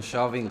rather than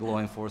shoving law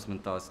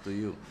enforcement tasks to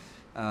you.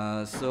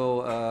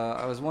 So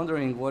I was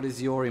wondering, what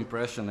is your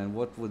impression and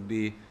what would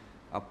be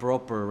a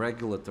proper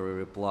regulatory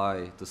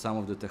reply to some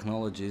of the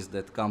technologies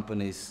that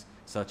companies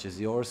such as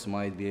yours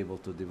might be able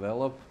to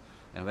develop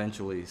and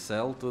eventually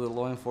sell to the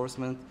law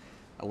enforcement,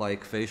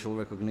 like facial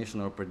recognition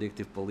or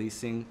predictive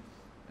policing?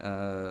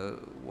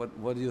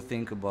 What do you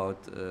think about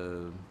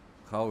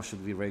how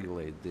should we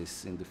regulate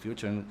this in the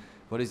future, and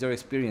what is your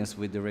experience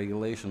with the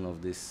regulation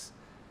of this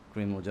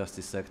criminal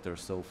justice sector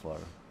so far?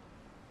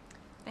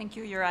 Thank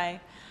you, Juraj.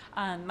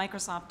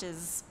 Microsoft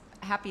is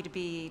happy to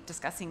be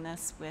discussing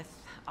this with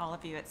all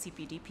of you at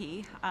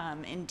CPDP.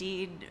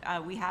 Indeed,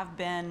 we have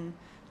been,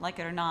 like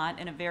it or not,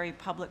 in a very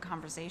public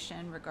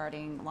conversation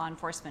regarding law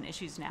enforcement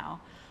issues now.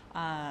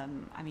 I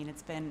mean,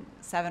 it's been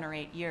 7 or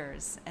 8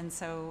 years. And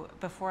so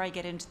before I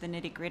get into the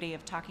nitty-gritty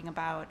of talking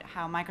about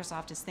how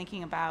Microsoft is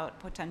thinking about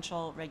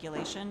potential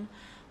regulation,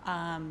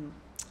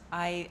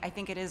 I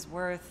think it is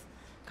worth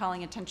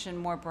calling attention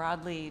more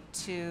broadly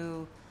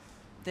to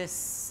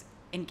this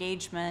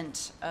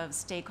engagement of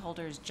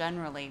stakeholders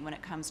generally when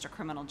it comes to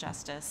criminal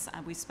justice.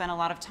 We spent a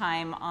lot of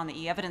time on the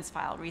e-evidence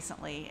file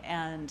recently,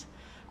 and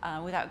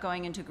without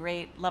going into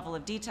great level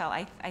of detail,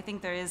 I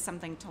think there is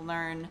something to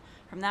learn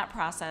from that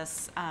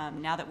process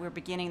now that we're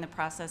beginning the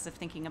process of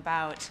thinking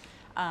about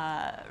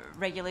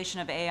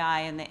regulation of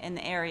AI in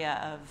the area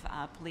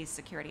of police,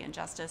 security, and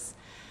justice.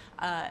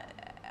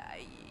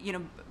 You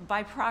know,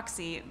 by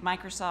proxy,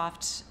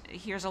 Microsoft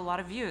hears a lot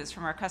of views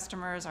from our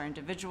customers, our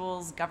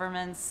individuals,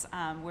 governments.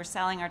 We're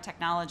selling our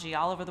technology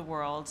all over the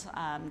world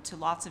to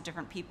lots of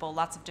different people,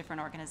 lots of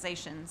different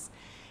organizations.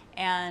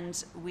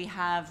 And we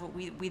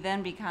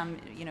then become,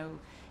 you know,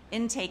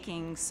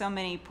 intaking so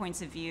many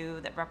points of view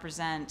that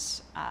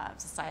represent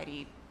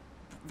society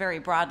very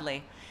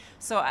broadly.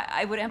 So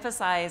I would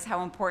emphasize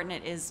how important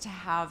it is to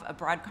have a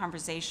broad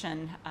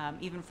conversation.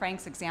 Even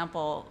Frank's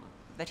example,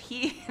 that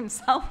he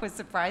himself was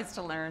surprised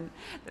to learn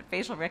that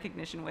facial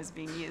recognition was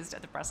being used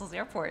at the Brussels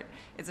airport,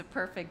 is a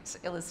perfect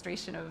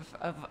illustration of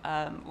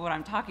what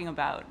I'm talking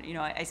about. You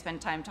know, I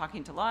spend time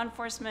talking to law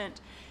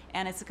enforcement,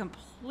 and it's a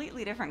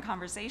completely different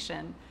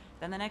conversation.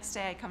 Then the next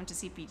day I come to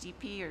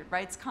CPDP or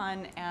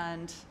RightsCon,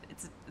 and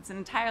it's an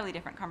entirely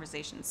different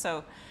conversation.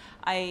 So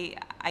I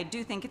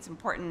do think it's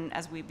important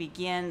as we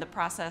begin the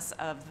process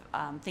of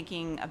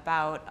thinking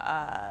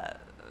about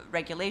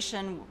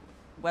regulation,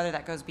 whether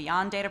that goes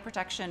beyond data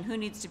protection, who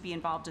needs to be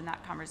involved in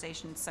that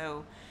conversation.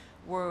 So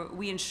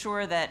we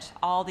ensure that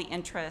all the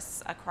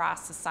interests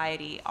across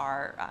society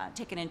are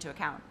taken into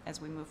account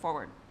as we move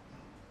forward.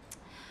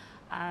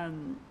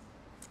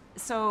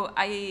 So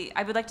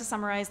I would like to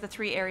summarize the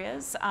 3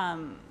 areas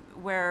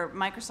where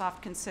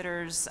Microsoft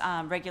considers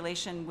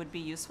regulation would be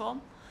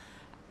useful.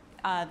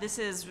 This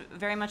is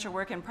very much a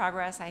work in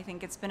progress. I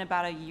think it's been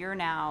about a year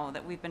now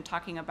that we've been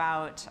talking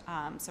about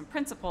some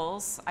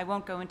principles. I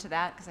won't go into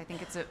that because I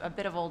think it's a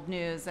bit of old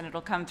news, and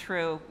it'll come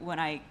through when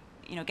I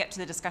get to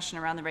the discussion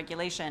around the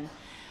regulation.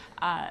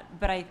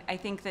 But I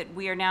think that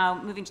we are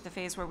now moving to the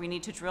phase where we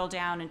need to drill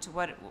down into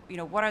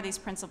what are these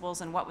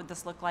principles and what would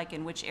this look like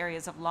in which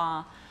areas of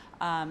law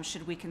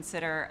should we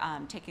consider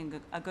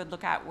taking a good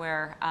look at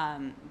where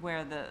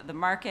the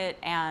market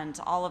and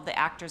all of the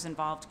actors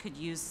involved could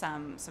use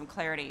some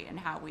clarity in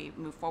how we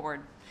move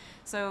forward.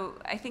 So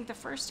I think the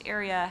first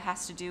area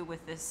has to do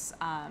with this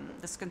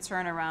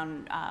concern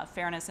around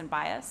fairness and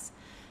bias.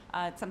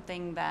 It's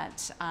something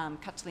that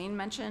Katalin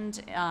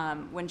mentioned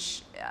when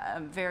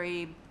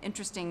very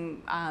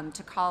interesting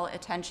to call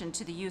attention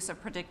to the use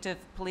of predictive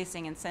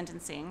policing and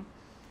sentencing.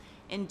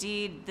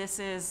 Indeed, this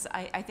is,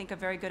 I think, a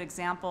very good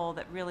example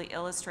that really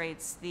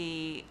illustrates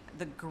the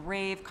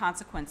grave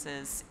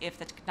consequences if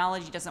the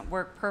technology doesn't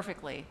work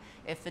perfectly,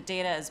 if the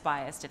data is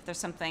biased, if there's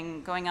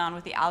something going on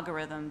with the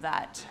algorithm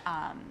that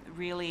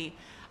really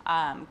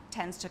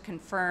tends to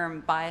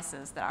confirm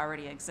biases that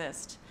already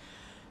exist.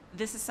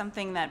 This is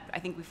something that I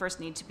think we first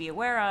need to be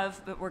aware of,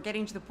 but we're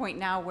getting to the point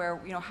now where,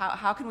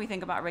 how can we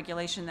think about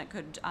regulation that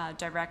could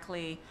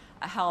directly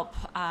help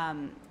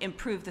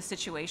improve the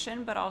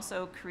situation, but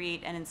also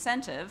create an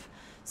incentive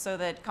so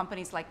that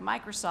companies like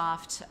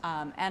Microsoft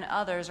and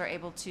others are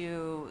able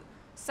to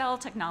sell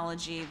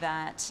technology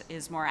that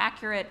is more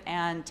accurate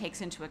and takes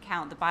into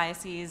account the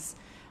biases.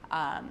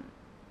 I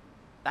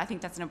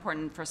think that's an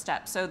important first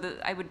step. So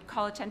I would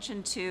call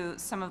attention to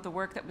some of the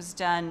work that was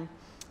done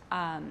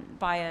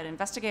by an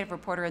investigative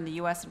reporter in the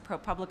US in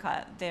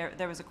ProPublica.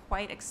 There was a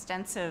quite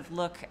extensive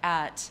look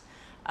at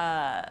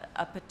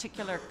a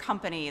particular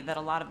company that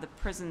a lot of the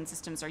prison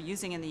systems are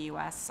using in the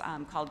US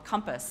called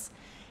Compass.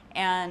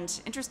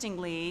 And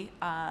interestingly,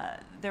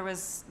 there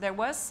was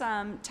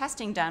some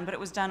testing done, but it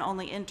was done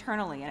only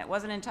internally. And it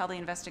wasn't until the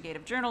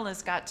investigative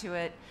journalists got to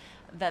it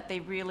that they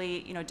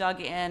really dug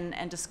in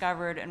and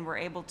discovered and were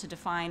able to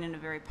define in a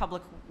very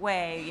public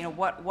way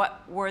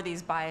what were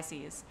these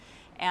biases.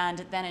 And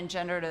then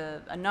engendered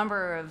a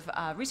number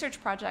of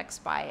research projects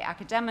by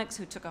academics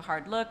who took a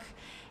hard look.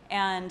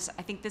 And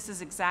I think this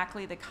is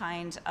exactly the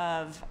kind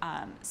of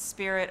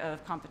spirit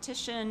of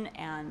competition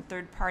and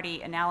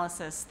third-party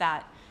analysis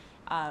that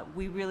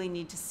we really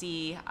need to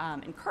see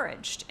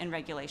encouraged in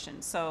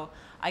regulation. So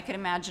I could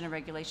imagine a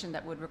regulation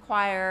that would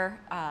require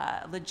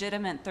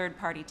legitimate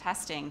third-party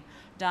testing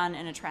done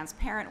in a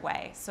transparent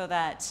way so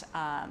that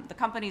the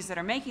companies that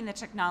are making the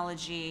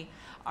technology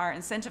are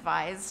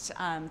incentivized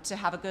to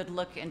have a good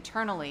look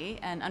internally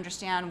and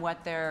understand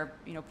what they're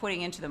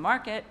putting into the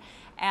market,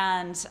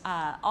 and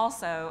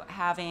also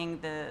having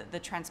the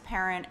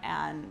transparent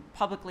and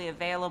publicly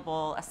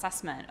available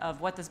assessment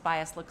of what this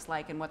bias looks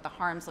like and what the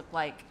harms look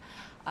like.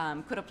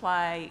 Could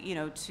apply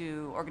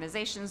to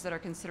organizations that are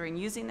considering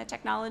using the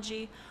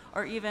technology,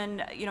 or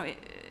even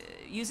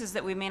uses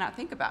that we may not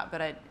think about.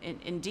 But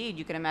indeed,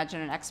 you can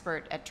imagine an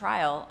expert at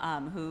trial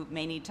who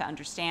may need to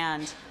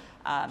understand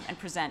and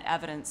present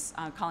evidence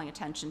calling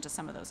attention to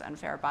some of those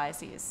unfair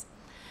biases.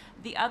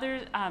 The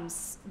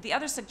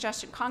other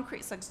suggestion,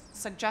 concrete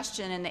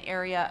suggestion in the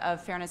area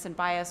of fairness and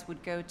bias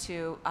would go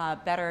to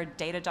better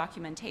data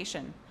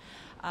documentation.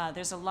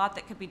 There's a lot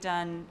that could be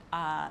done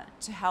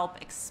to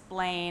help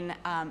explain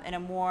in a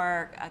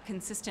more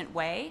consistent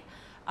way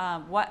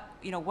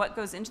what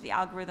goes into the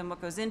algorithm,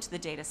 what goes into the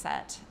data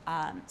set,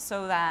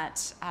 so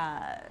that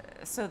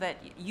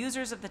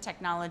users of the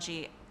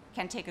technology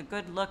can take a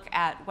good look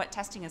at what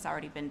testing has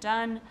already been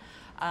done,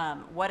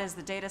 what is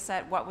the data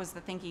set, what was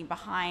the thinking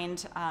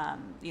behind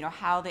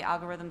how the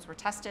algorithms were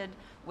tested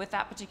with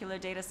that particular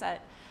data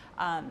set.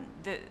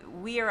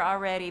 We are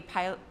already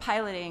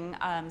piloting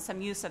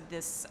some use of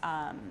this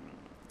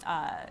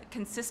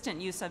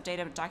consistent use of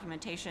data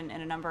documentation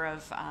in a number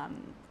of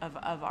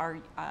our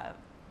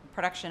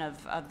production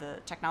of the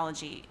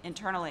technology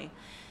internally.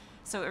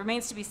 So it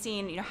remains to be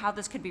seen, how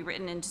this could be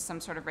written into some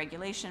sort of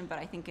regulation, but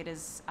I think it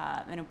is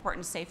an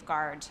important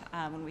safeguard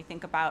when we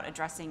think about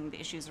addressing the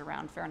issues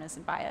around fairness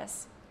and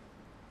bias.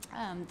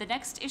 The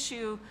next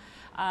issue,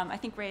 I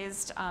think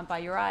raised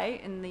by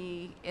Juraj in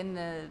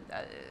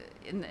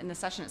the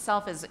session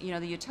itself is,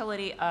 the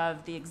utility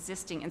of the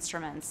existing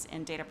instruments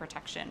in data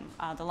protection,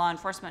 the Law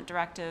Enforcement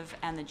Directive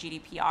and the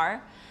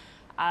GDPR.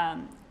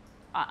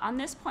 On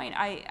this point,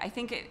 I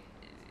think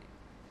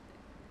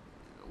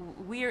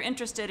we are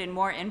interested in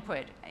more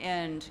input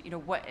and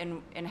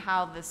in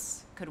how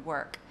this could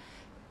work.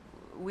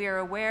 We are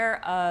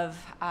aware of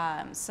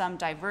some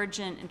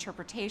divergent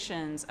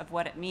interpretations of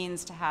what it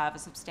means to have a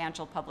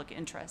substantial public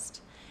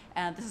interest.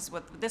 And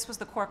this was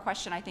the core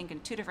question, I think, in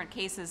two different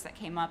cases that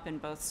came up in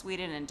both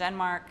Sweden and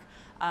Denmark,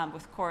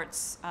 with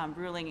courts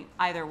ruling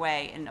either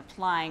way in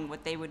applying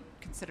what they would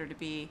consider to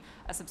be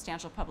a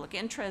substantial public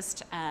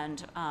interest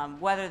and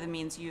whether the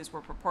means used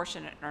were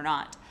proportionate or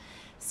not.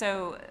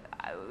 So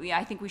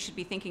I think we should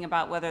be thinking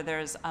about whether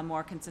there's a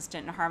more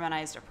consistent and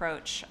harmonized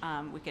approach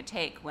we could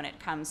take when it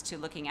comes to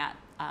looking at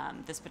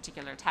this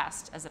particular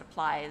test as it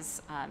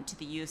applies to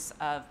the use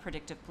of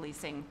predictive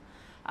policing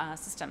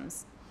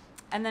systems.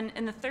 And then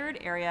in the third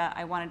area,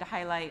 I wanted to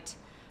highlight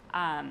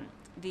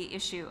the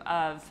issue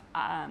of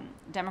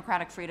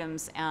democratic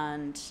freedoms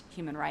and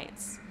human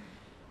rights.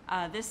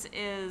 This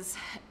is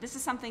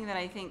something that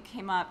I think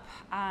came up.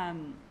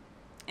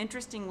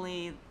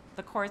 Interestingly,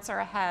 the courts are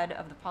ahead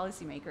of the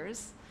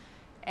policymakers,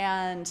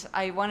 and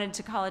I wanted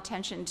to call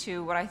attention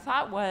to what I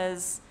thought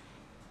was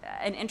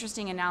an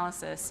interesting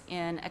analysis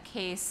in a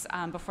case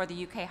before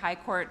the UK High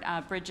Court,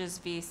 Bridges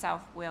v.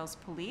 South Wales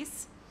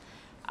Police.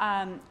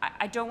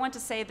 I don't want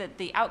to say that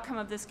the outcome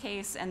of this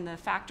case and the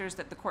factors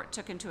that the court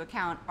took into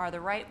account are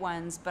the right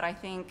ones, but I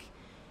think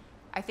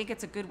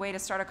it's a good way to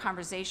start a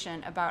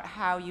conversation about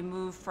how you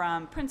move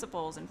from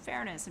principles and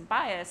fairness and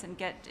bias and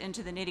get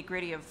into the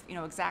nitty-gritty of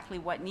exactly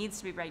what needs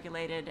to be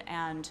regulated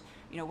and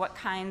what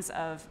kinds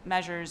of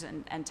measures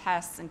and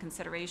tests and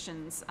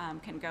considerations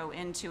can go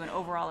into an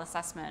overall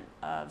assessment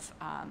of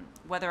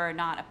whether or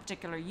not a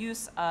particular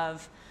use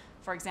of,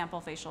 for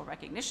example, facial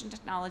recognition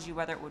technology,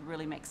 whether it would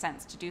really make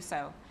sense to do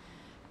so.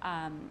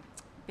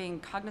 Being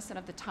cognizant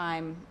of the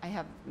time, I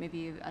have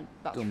maybe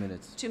about 2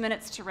 minutes. 2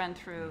 minutes to run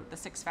through the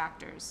 6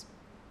 factors.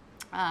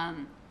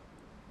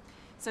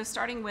 So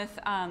starting with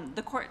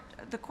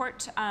the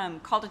court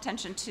called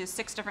attention to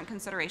 6 different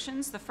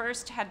considerations. The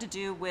first had to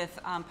do with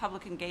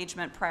public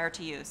engagement prior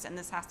to use, and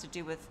this has to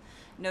do with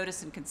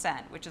notice and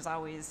consent, which is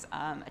always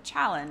a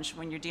challenge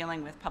when you're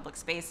dealing with public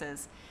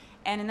spaces.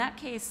 And in that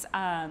case,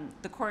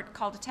 the court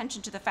called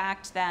attention to the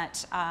fact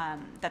that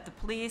that the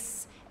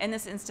police, in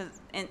this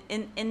instance,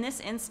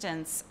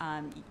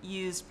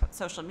 used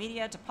social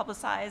media to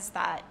publicize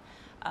that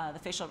the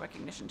facial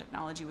recognition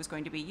technology was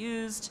going to be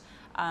used.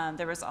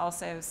 There was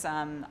also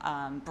some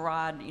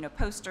broad,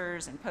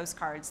 posters and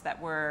postcards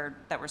that were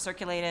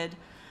circulated.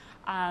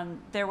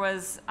 There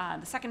was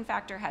the second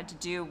factor had to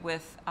do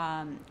with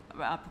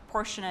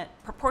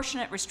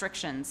proportionate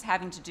restrictions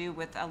having to do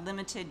with a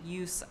limited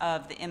use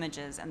of the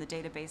images and the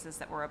databases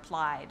that were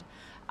applied.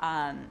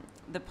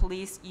 The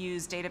police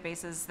used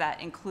databases that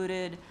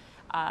included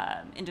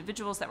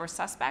individuals that were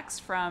suspects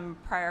from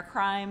prior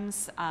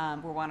crimes,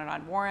 were wanted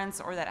on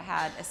warrants, or that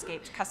had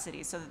escaped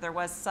custody, so that there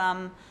was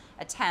some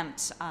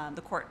attempt,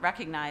 the court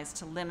recognized,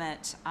 to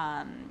limit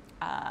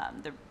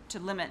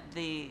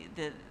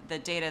the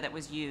data that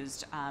was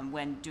used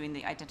when doing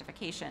the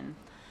identification.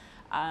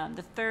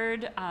 The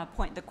third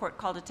point the court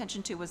called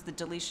attention to was the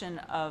deletion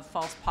of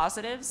false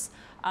positives,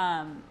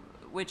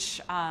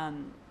 which I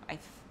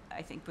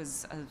think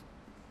was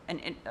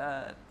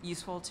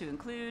useful to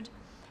include.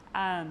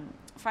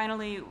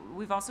 Finally,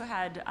 we've also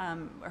heard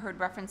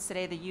reference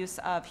today the use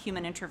of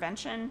human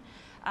intervention,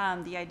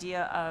 the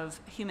idea of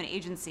human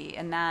agency,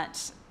 and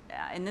that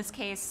in this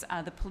case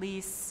the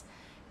police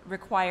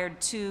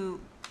required two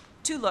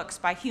looks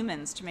by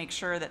humans to make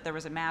sure that there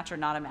was a match or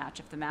not a match.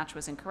 If the match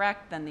was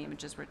incorrect, then the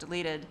images were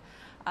deleted.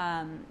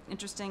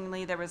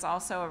 Interestingly, there was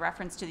also a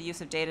reference to the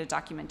use of data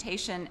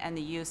documentation and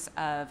the use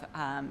of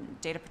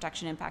data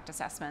protection impact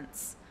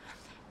assessments.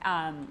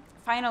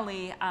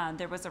 Finally,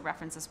 there was a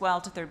reference as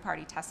well to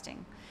third-party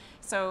testing.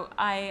 So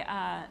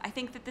I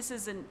think that this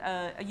is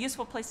a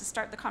useful place to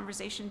start the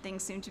conversation.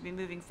 Things seem to be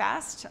moving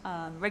fast.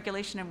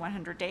 Regulation in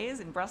 100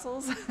 days in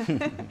Brussels.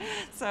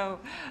 So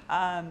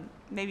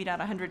maybe not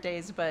 100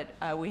 days, but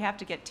we have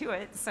to get to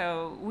it.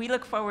 So we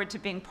look forward to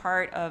being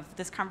part of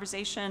this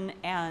conversation,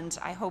 and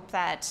I hope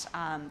that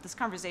this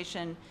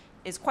conversation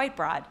is quite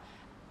broad,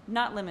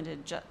 not limited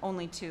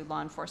only to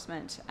law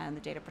enforcement and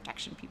the data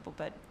protection people,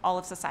 but all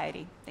of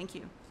society. Thank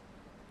you.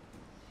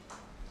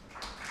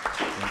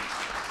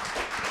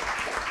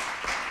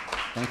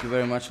 Thank you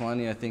very much,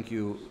 Lani. I think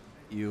you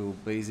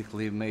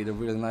basically made a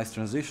really nice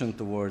transition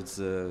towards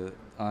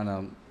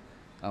Anna,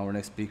 our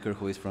next speaker,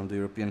 who is from the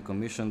European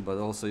Commission, but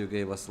also you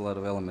gave us a lot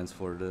of elements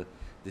for the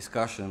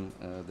discussion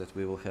that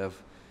we will have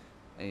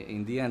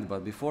in the end.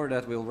 But before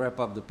that, we'll wrap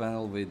up the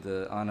panel with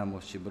Anna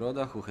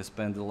Moscibroda, who has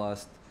spent the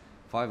last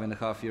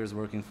 5.5 years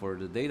working for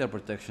the Data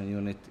Protection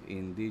Unit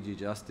in DG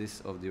Justice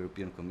of the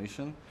European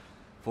Commission,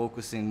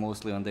 focusing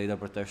mostly on data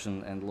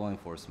protection and law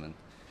enforcement.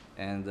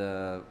 And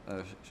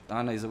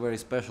Anna is a very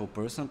special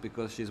person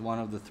because she's one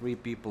of the 3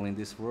 people in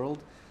this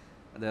world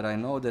that I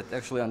know that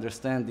actually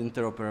understand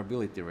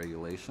interoperability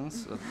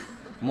regulations.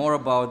 More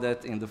about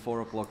that in the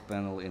 4 o'clock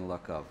panel in La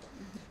Cave.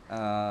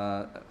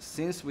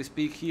 Since we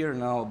speak here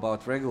now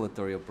about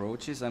regulatory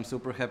approaches, I'm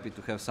super happy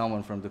to have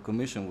someone from the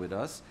Commission with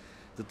us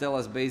to tell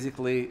us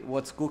basically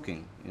what's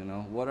cooking.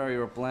 What are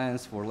your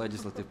plans for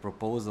legislative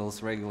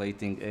proposals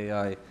regulating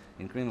AI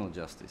in criminal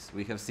justice?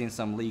 We have seen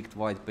some leaked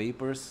white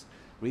papers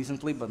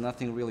recently, but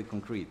nothing really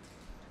concrete.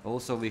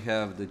 Also, we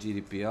have the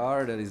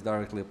GDPR that is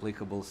directly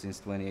applicable since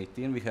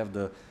 2018. We have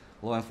the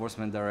Law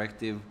Enforcement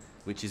Directive,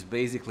 which is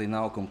basically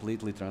now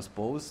completely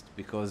transposed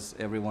because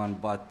everyone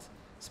but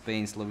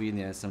Spain,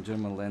 Slovenia, and some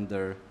German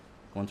lender,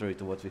 contrary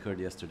to what we heard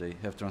yesterday,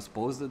 have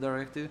transposed the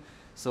directive.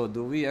 So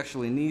do we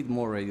actually need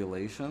more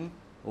regulation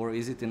or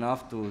is it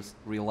enough to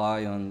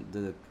rely on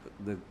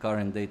the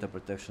current data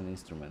protection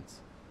instruments?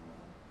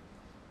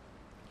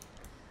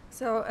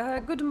 So,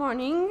 good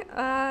morning.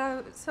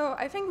 So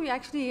I think we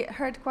actually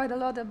heard quite a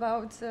lot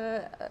about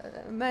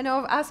many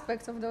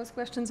aspects of those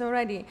questions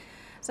already.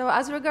 So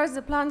as regards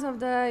the plans of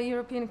the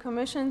European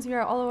Commission, we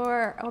are all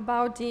aware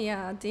about the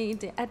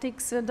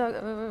ethics,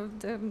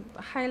 the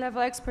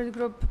high-level expert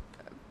group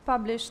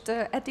published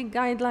ethic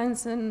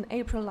guidelines in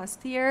April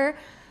last year.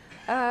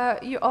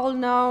 You all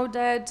know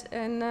that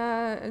in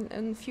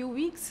a few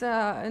weeks,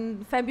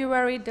 in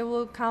February, there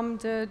will come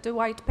the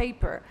white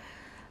paper.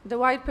 The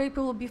white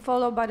paper will be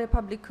followed by the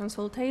public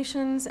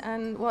consultations,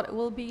 and what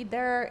will be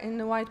there in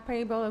the white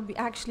paper will be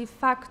actually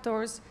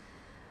factors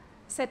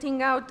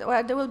setting out,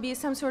 well, there will be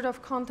some sort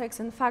of context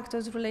and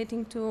factors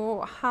relating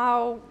to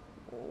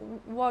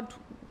what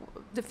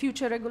the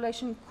future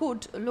regulation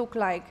could look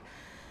like.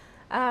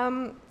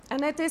 And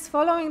it is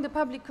following the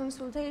public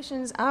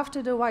consultations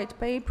after the white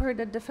paper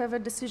that the further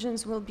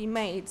decisions will be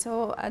made.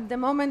 So at the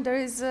moment there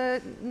is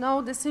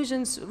no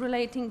decisions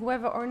relating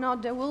whether or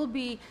not there will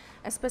be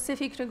a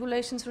specific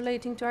regulations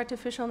relating to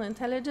artificial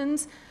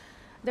intelligence.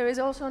 There is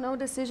also no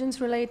decisions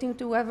relating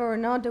to whether or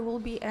not there will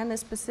be any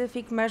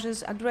specific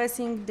measures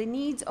addressing the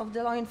needs of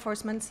the law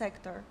enforcement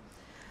sector.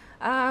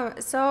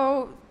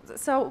 So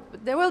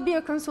there will be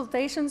a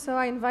consultation, so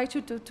I invite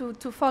you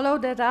to follow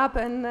that up,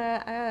 and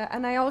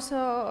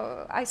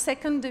I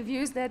second the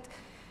views that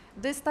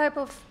this type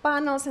of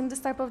panels and this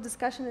type of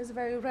discussion is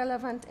very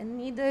relevant and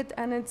needed,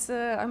 and it's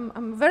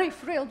I'm very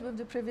thrilled with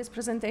the previous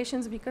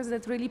presentations because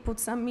that really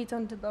puts some meat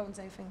on the bones,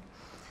 I think.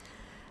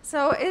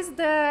 So is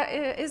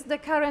the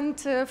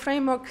current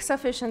framework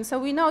sufficient? So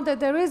we know that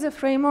there is a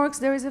framework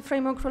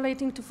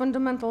relating to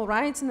fundamental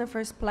rights in the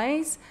first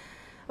place.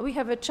 We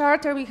have a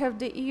charter, we have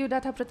the EU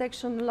data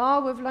protection law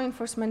with law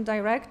enforcement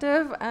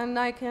directive, and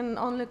I can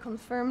only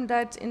confirm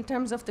that in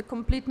terms of the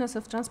completeness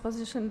of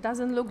transposition, it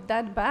doesn't look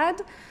that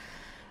bad.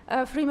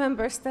 3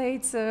 member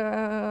states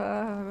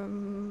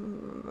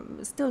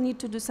still need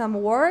to do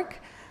some work.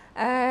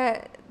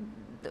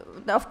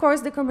 Of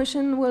course, the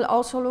Commission will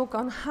also look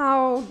on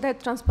how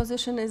that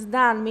transposition is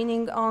done,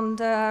 meaning on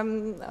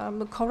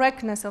the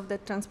correctness of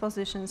that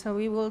transposition. So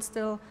we will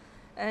still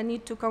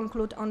need to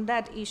conclude on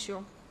that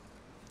issue.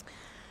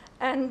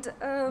 And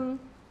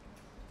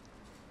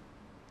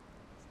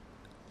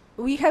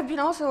we have been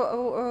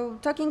also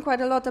talking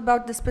quite a lot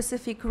about the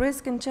specific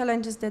risk and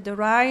challenges that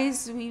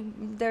arise.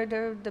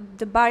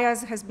 The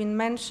bias has been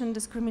mentioned,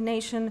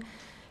 discrimination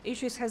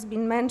issues has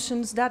been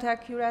mentioned, data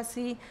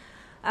accuracy,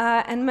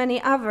 and many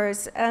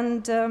others.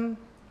 And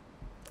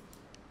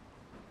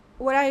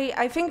what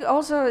I think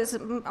also is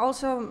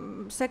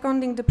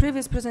seconding the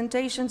previous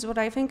presentations, what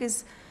I think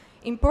is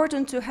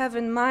important to have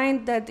in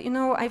mind that,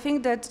 I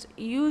think that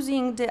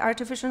using the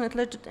artificial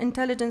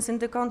intelligence in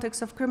the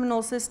context of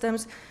criminal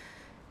systems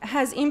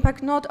has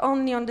impact not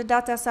only on the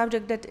data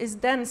subject that is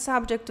then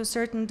subject to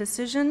certain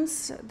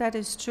decisions, that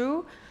is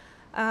true,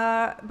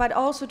 but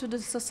also to the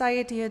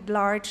society at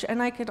large.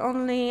 And I can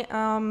only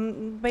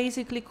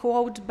basically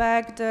quote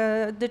back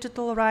the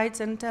Digital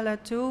Rights and Tele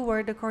 2,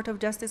 where the Court of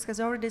Justice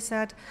has already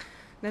said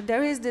that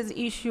there is this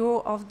issue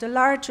of the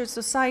larger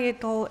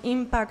societal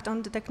impact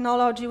on the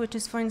technology, which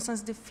is, for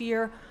instance, the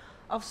fear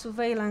of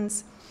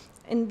surveillance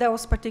in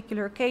those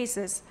particular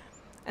cases.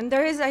 And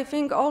there is, I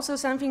think, also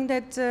something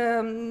that,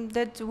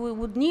 that we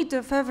would need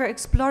to further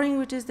exploring,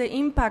 which is the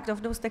impact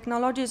of those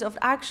technologies of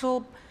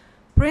actual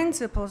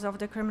principles of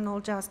the criminal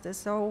justice.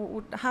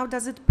 So how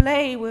does it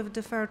play with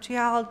the fair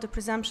trial, the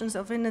presumptions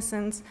of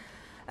innocence,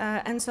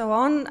 and so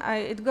on?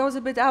 It goes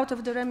a bit out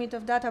of the remit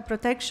of data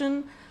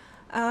protection,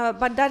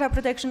 but data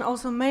protection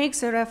also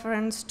makes a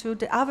reference to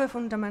the other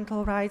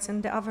fundamental rights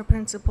and the other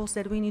principles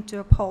that we need to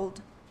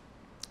uphold.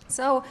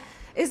 So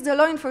is the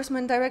law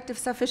enforcement directive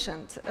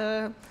sufficient?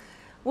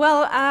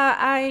 Well,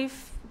 I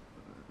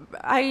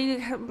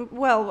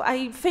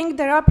think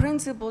there are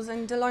principles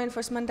in the law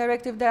enforcement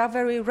directive that are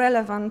very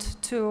relevant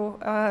to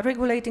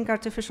regulating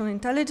artificial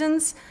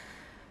intelligence.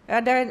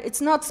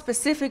 It's not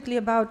specifically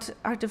about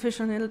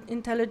artificial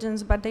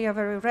intelligence, but they are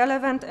very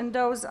relevant, and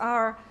those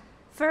are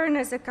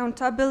fairness,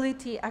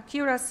 accountability,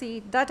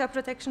 accuracy, data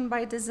protection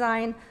by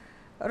design,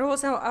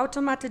 rules on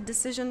automated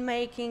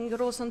decision-making,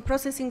 rules on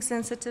processing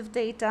sensitive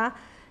data,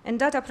 and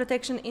data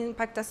protection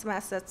impact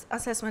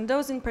assessment,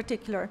 those in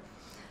particular.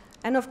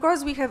 And of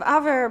course, we have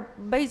other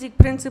basic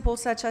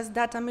principles such as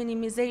data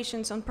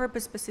minimizations on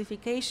purpose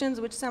specifications,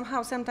 which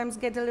somehow sometimes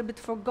get a little bit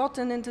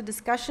forgotten into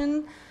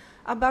discussion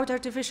about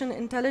artificial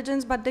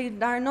intelligence, but they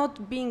are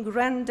not being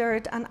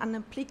rendered and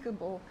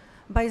unapplicable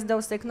by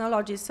those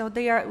technologies. So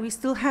we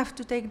still have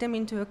to take them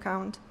into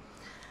account.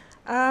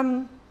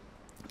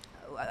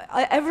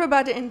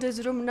 Everybody in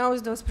this room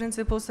knows those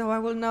principles, so I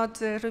will not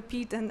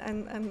repeat and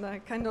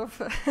kind of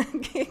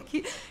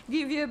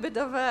give you a bit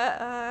of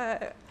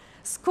a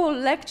school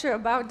lecture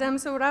about them,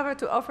 so rather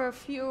to offer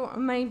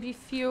maybe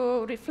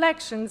few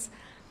reflections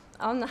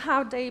on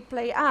how they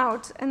play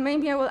out. And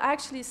maybe I will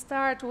actually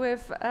start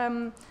with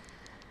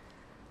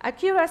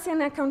Accuracy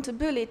and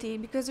accountability,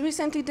 because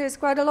recently there's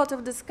quite a lot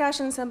of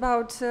discussions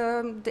about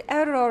the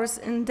errors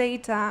in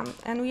data,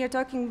 and we are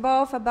talking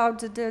both about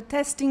the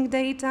testing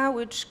data,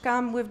 which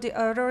come with the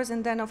errors,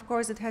 and then of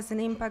course it has an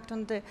impact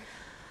on the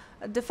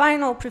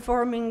final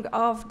performing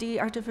of the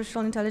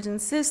artificial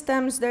intelligence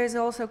systems. There is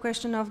also a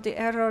question of the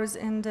errors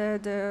in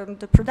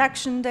the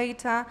production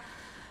data.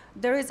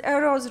 There is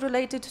errors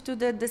related to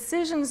the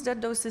decisions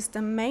that those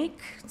systems make,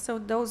 so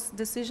those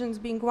decisions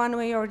being one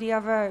way or the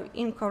other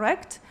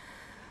incorrect.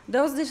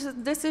 Those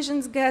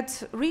decisions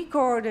get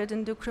recorded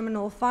in the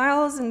criminal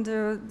files and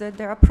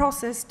they are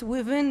processed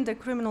within the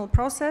criminal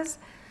process.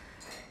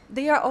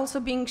 They are also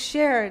being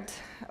shared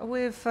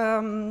with,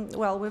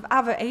 with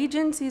other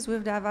agencies,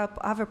 with the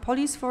other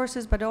police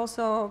forces, but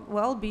also,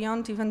 well,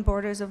 beyond even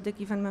borders of the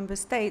given member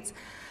states.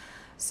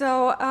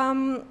 So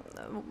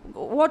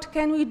what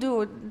can we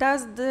do?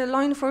 Does the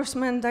Law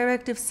Enforcement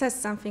Directive says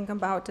something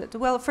about it?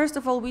 Well, first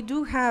of all, we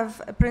do have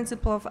a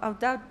principle of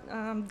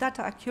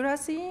data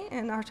accuracy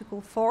in Article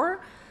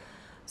 4.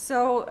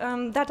 So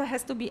data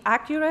has to be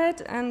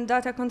accurate, and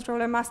data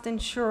controller must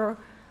ensure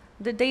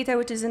the data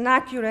which is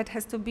inaccurate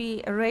has to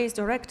be erased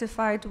or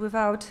rectified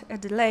without a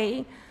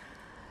delay.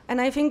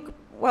 And I think,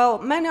 well,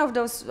 many of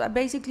those,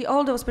 basically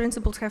all those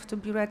principles have to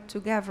be read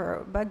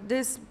together, but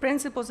these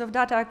principles of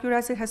data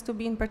accuracy has to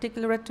be in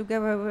particular read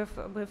together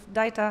with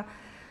data,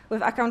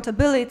 with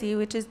accountability,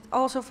 which is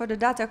also for the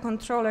data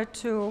controller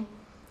to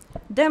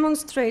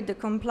demonstrate the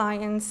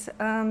compliance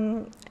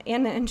and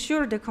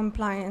ensure the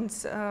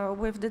compliance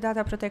with the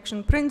data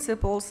protection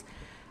principles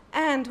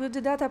and with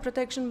the data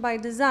protection by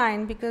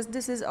design, because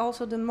this is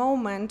also the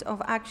moment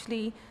of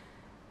actually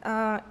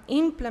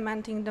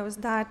implementing those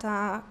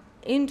data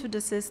into the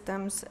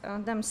systems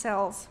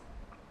themselves.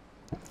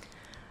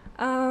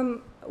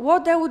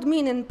 What that would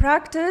mean in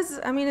practice,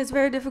 I mean, it's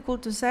very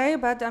difficult to say,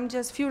 but I'm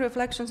just few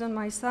reflections on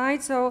my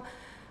side. So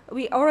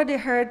we already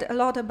heard a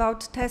lot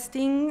about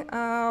testing,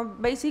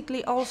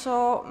 basically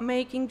also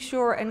making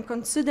sure and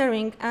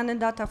considering any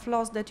data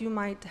flaws that you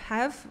might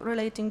have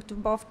relating to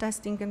both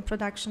testing and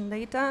production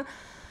data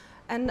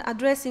and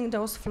addressing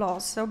those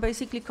flaws. So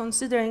basically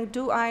considering,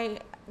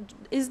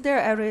 is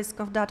there a risk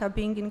of data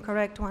being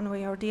incorrect one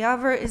way or the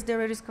other? Is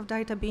there a risk of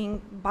data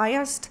being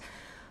biased?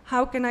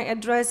 How can I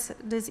address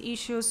these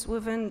issues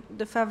within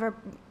the further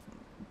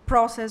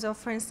process of,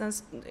 for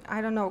instance,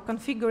 I don't know,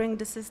 configuring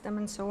the system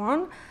and so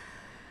on?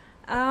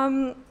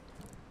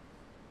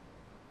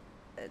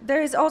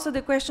 There is also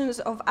the questions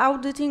of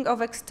auditing,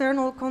 of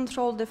external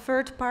control, the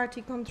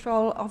third-party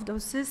control of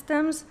those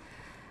systems.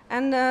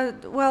 And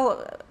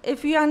well,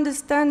 if you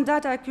understand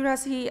data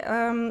accuracy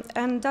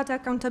and data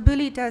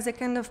accountability as a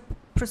kind of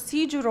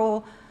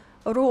procedural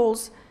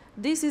rules,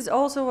 this is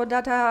also what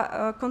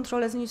data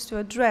controllers needs to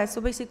address.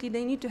 So basically,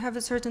 they need to have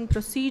a certain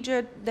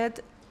procedure that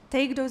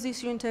take those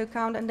issues into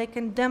account, and they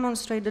can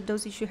demonstrate that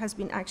those issues has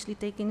been actually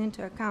taken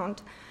into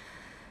account.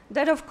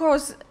 That, of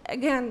course,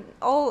 again,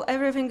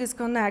 everything is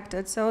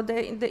connected. So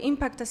the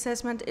impact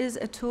assessment is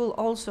a tool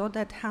also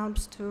that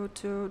helps to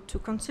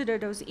consider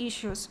those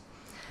issues.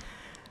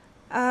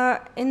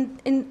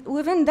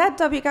 Within that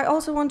topic, I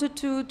also wanted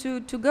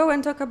to go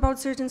and talk about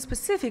certain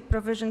specific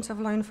provisions of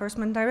Law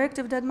Enforcement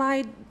Directive that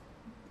might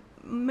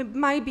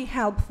be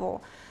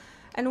helpful.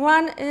 And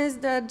one is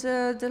that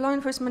the Law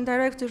Enforcement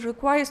Directive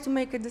requires to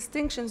make a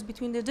distinction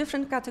between the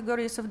different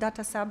categories of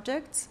data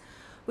subjects,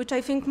 which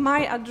I think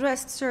might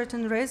address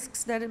certain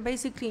risks, that it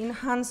basically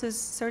enhances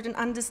certain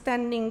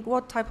understanding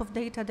what type of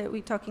data that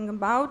we're talking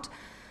about.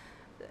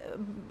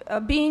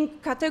 Being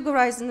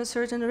categorized in a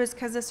certain risk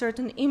has a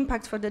certain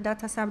impact for the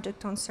data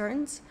subject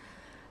concerns.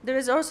 There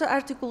is also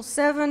Article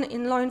 7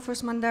 in Law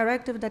Enforcement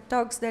Directive that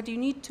talks that you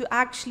need to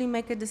actually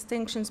make a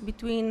distinction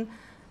between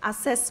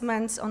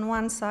assessments on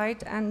one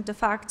side and the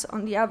facts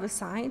on the other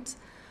side.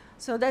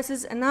 So this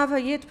is another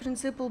yet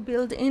principle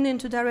built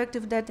into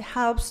directive that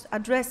helps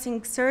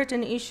addressing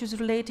certain issues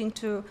relating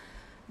to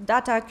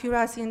data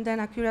accuracy and then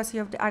accuracy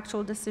of the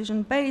actual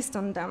decision based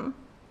on them.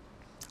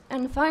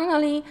 And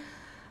finally,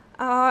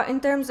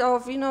 in terms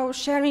of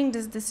sharing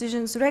these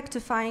decisions,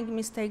 rectifying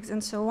mistakes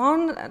and so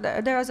on,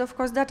 there is of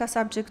course data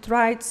subject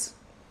rights.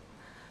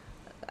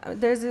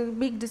 There's a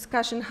big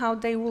discussion how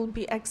they will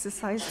be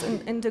exercised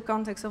in the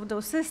context of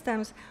those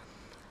systems.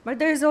 But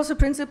there is also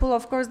principle,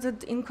 of course,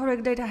 that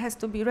incorrect data has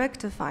to be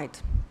rectified.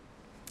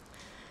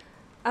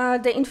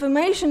 The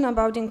information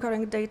about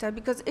incorrect data,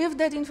 because if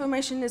that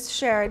information is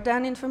shared,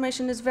 then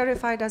information is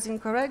verified as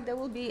incorrect, there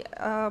will be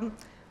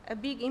a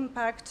big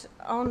impact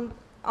on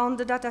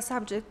the data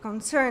subject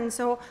concerned.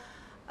 So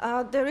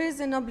there is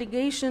an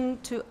obligation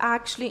to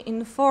actually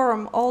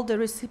inform all the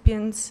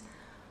recipients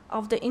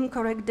of the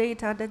incorrect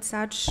data that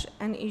such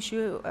an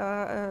issue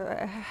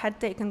had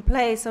taken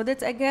place. So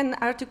that's again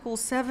Article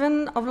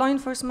 7 of Law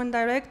Enforcement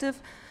Directive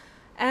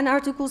and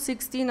Article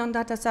 16 on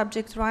data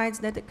subject rights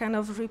that kind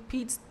of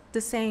repeats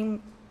the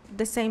same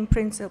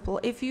principle.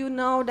 If you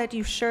know that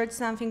you've shared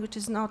something which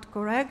is not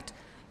correct,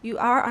 you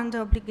are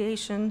under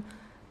obligation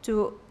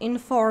to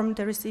inform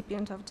the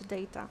recipient of the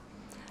data.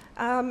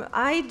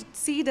 I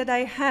see that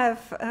I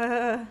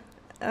have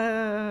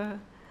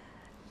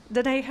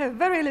that I have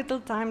very little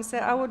time, so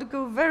I would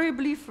go very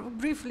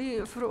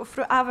briefly through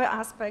other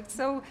aspects.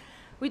 So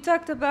we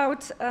talked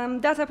about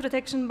data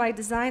protection by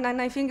design,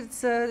 and I think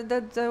it's,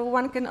 that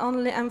one can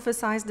only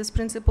emphasize this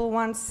principle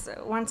once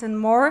and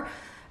more.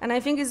 And I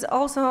think it's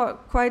also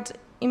quite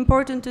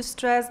important to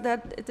stress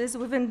that it is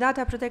within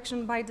data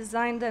protection by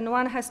design, then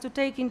one has to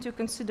take into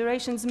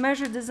considerations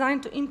measure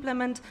designed to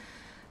implement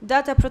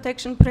data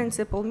protection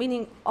principle,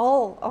 meaning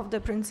all of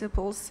the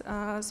principles,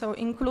 so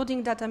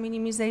including data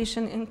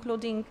minimization,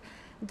 including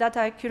data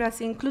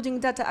accuracy, including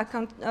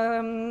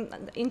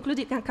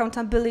including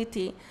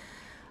accountability.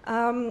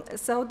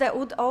 So that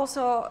would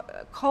also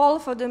call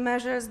for the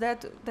measures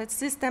that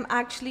system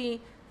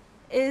actually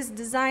is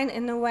designed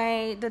in a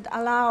way that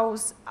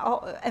allows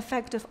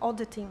effective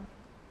auditing.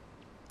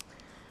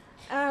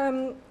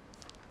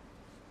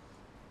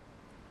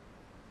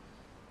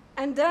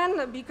 And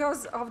then,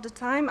 because of the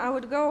time, I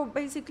would go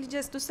basically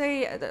just to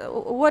say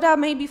what are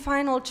maybe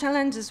final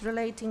challenges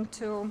relating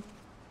to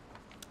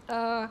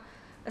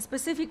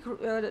specific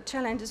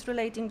challenges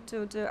relating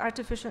to the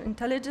artificial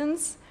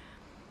intelligence.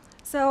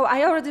 So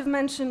I already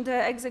mentioned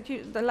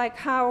like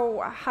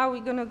how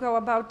we're going to go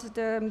about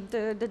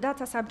the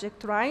data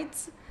subject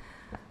rights.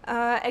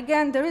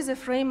 Again, there is a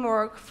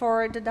framework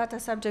for the data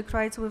subject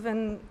rights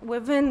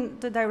within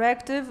the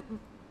directive.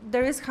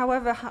 There is,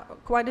 however,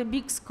 quite a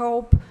big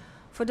scope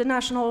for the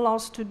national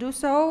laws to do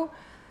so.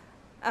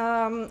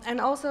 And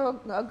also,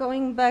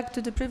 going back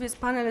to the previous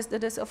panelist,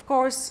 that is, of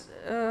course,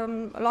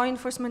 Law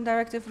Enforcement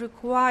Directive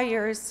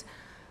requires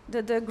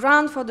that the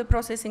ground for the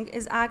processing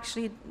is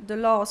actually the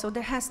law. So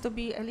there has to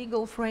be a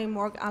legal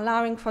framework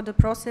allowing for the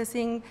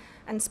processing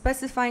and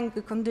specifying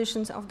the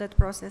conditions of that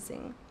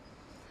processing.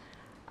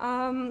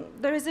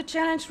 There is a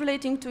challenge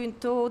relating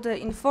to the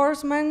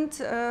enforcement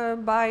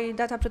by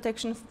data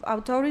protection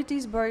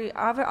authorities, by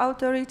other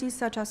authorities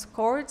such as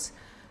courts.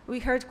 We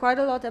heard quite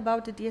a lot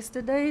about it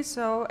yesterday,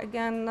 so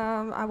again,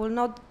 I will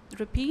not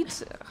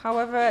repeat.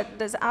 However,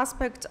 this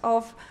aspect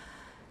of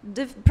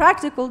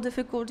practical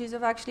difficulties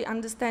of actually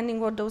understanding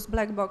what those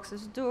black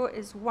boxes do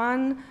is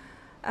one,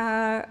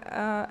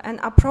 an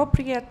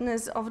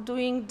appropriateness of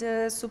doing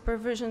the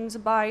supervisions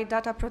by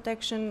data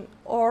protection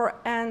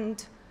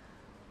and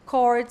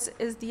courts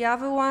is the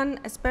other one,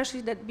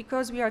 especially that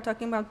because we are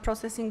talking about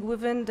processing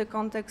within the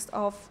context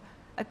of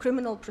a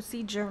criminal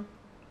procedure.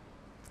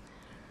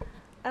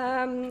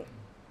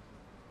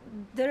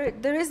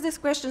 There is this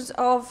question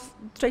of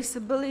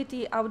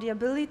traceability,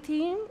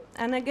 audiability,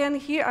 and again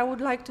here I would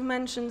like to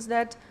mention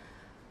that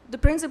the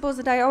principles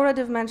that I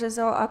already mentioned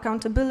are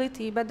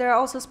accountability, but there are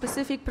also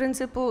specific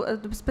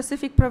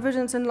specific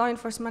provisions in Law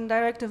Enforcement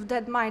Directive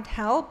that might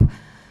help.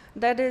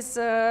 That is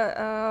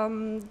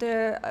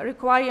the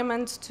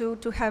requirement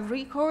to have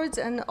records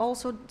and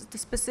also the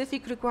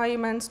specific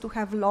requirements to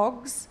have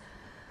logs.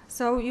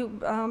 So you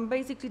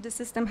basically the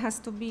system has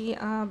to be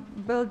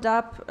built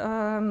up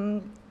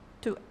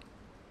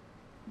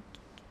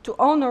to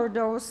honor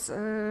those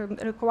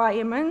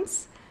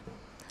requirements.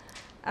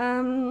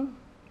 On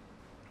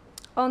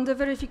the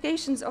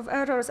verifications of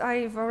errors,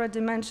 I've already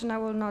mentioned, I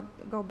will not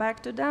go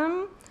back to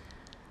them.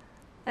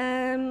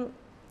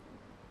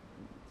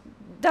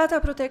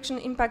 Data protection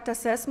impact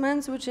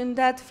assessments, which in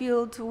that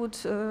field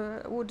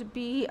would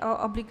be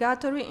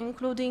obligatory,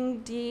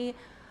 including the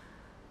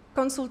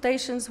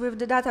consultations with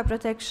the data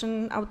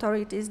protection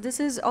authorities. This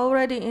is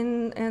already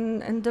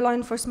in the Law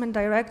Enforcement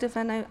Directive,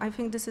 and I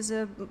think this is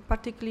a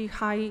particularly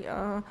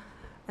high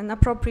and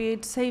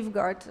appropriate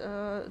safeguard,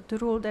 the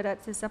rule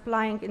that is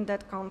applying in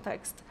that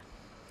context.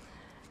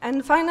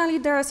 And finally,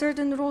 there are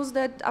certain rules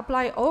that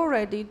apply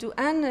already to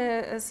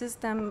any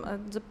system,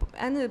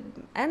 any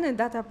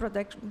data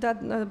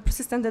protection,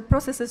 system that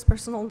processes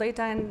personal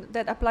data, and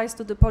that applies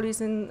to the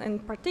police in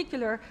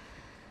particular,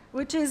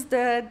 which is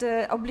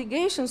the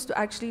obligations to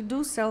actually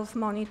do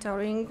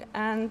self-monitoring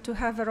and to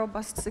have a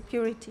robust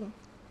security.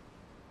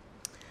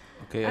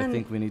 Okay, and I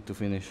think we need to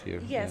finish here.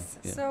 Yes,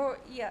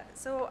 yeah.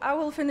 So I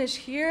will finish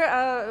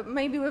here,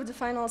 maybe with the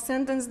final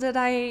sentence that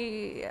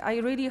I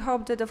really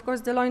hope that, of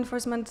course, the law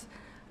enforcement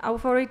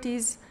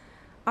authorities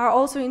are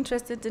also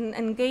interested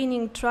in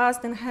gaining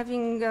trust and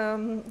having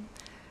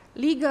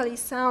legally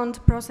sound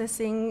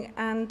processing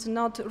and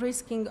not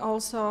risking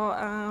also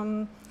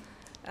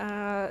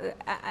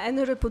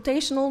any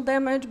reputational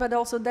damage, but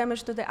also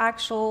damage to the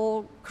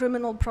actual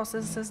criminal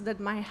processes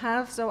that might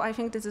have. So I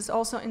think this is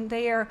also in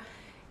their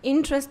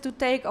interest to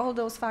take all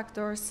those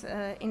factors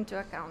into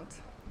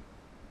account.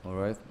 All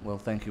right. Well,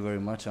 thank you very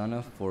much,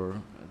 Anna,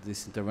 for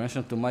this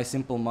intervention. To my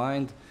simple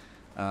mind,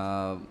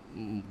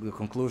 the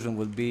conclusion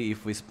would be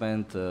if we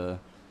spent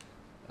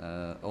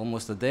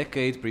almost a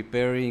decade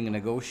preparing,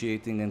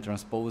 negotiating, and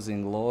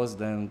transposing laws,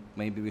 then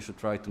maybe we should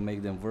try to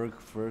make them work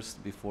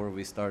first before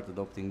we start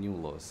adopting new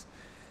laws.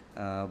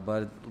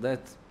 But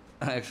that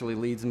actually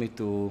leads me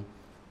to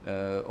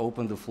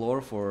open the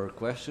floor for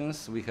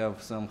questions. We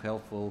have some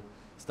helpful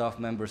staff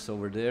members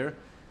over there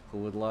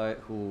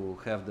who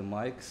have the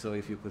mic. So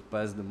if you could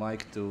pass the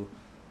mic to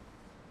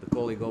the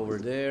colleague over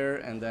there,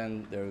 and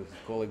then there's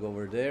a colleague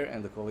over there,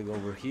 and the colleague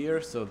over here.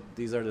 So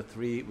these are the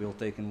three we'll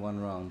take in one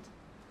round.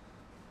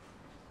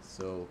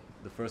 So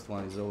the first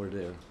one is over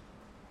there.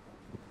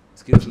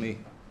 Excuse me,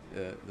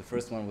 the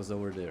first one was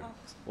over there.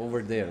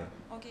 Over there.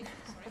 Okay,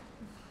 sorry.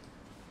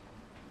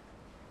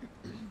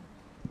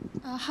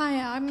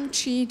 Hi, I'm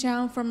Chi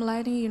Zhang from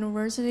Lani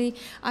University.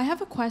 I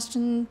have a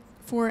question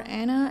for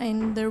Anna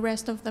and the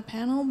rest of the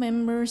panel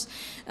members,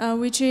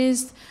 which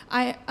is,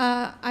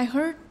 I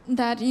heard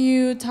that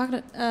you talked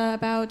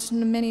about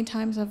many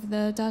times of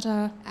the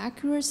data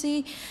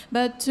accuracy,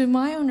 but to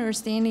my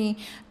understanding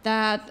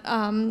that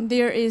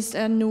there is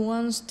a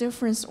nuanced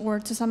difference, or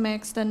to some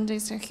extent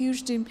there's a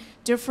huge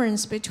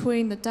difference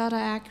between the data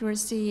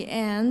accuracy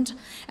and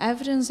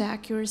evidence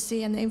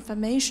accuracy and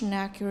information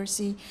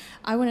accuracy.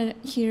 I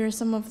want to hear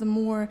some of the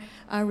more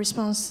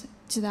response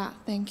to that.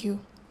 Thank you.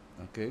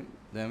 Okay.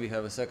 Then we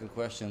have a second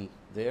question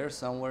there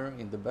somewhere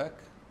in the back.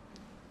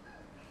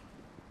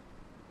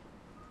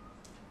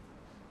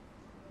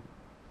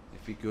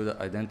 If you could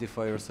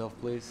identify yourself,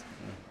 please.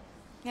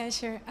 Yeah,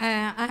 sure.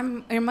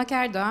 I'm Irmak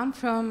Erdoğan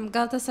from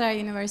Galatasaray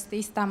University,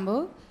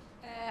 Istanbul.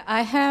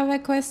 I have a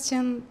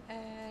question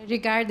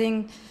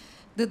regarding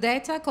the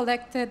data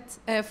collected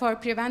for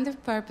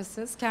preventive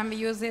purposes can be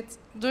used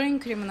during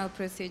criminal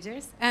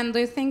procedures. And do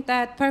you think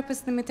that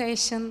purpose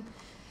limitation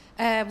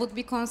would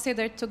be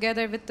considered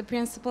together with the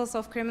principles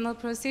of criminal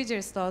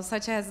procedures law,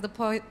 such as the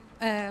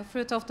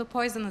fruit of the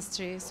poisonous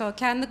tree? So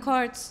can the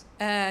courts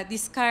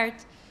discard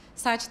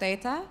such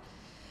data?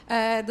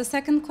 The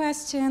second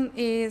question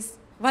is,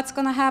 what's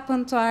going to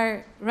happen to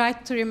our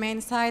right to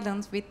remain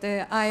silent with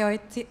the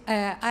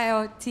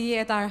IoT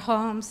at our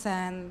homes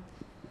and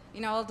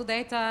all the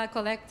data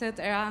collected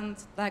around,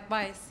 like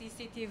by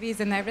CCTVs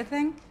and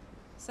everything?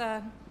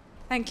 So,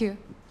 thank you.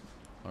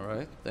 All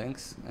right,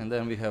 thanks. And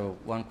then we have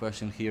one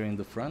question here in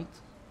the front.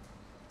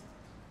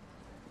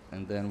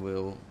 And then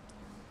we'll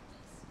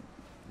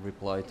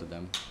reply to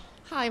them.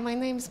 Hi, my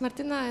name is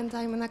Martyna, and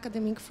I'm an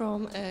academic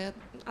from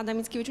Adam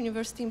Mickiewicz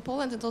University in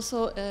Poland, and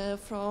also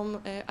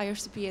from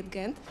IRCP at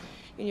Ghent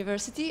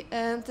University.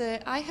 And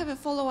I have a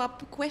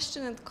follow-up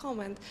question and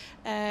comment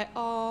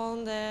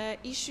on the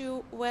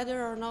issue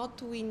whether or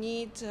not we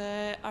need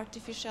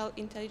artificial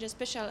intelligence,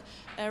 special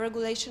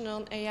regulation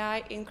on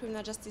AI in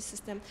criminal justice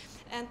system.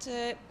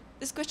 And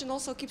this question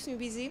also keeps me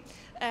busy,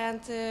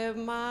 and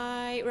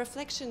my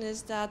reflection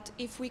is that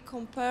if we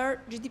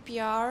compare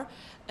GDPR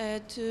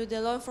to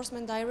the Law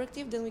Enforcement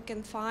Directive, then we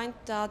can find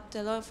that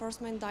the Law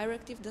Enforcement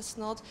Directive does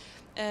not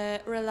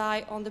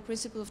rely on the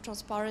principle of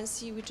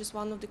transparency, which is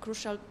one of the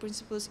crucial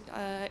principles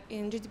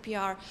in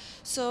GDPR.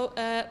 So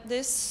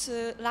this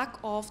lack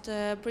of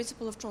the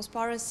principle of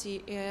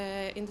transparency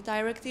in the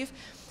directive,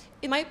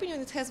 in my opinion,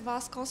 it has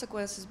vast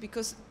consequences,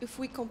 because if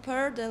we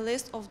compare the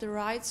list of the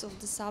rights of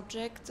the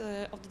subject,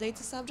 of the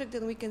data subject,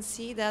 then we can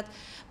see that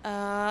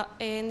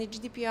in the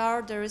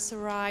GDPR there is a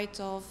right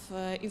of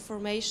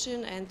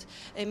information and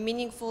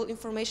meaningful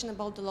information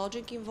about the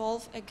logic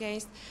involved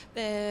against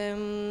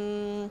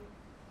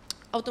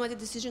automated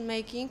decision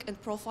making and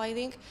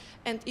profiling.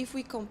 And if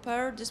we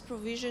compare this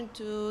provision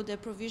to the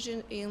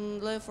provision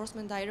in Law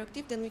Enforcement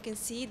Directive, then we can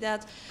see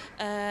that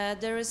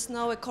there is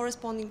no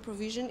corresponding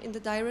provision in the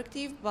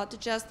directive, but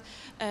just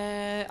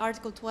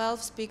Article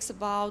 12 speaks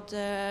about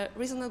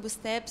reasonable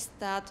steps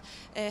that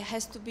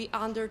has to be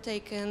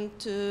undertaken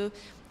to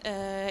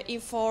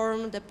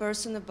inform the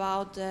person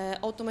about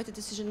automated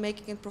decision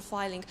making and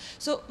profiling.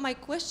 So my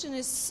question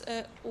is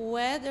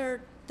whether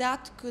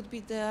that could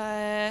be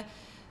the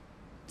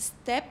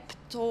step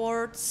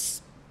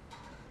towards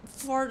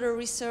further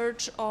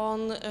research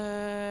on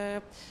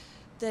the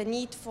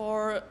need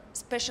for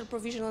special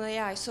provision on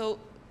AI. So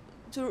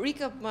to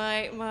recap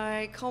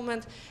my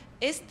comment,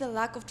 is the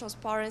lack of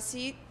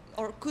transparency,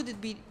 or could it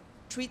be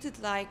treated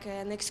like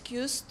an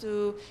excuse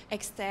to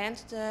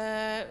extend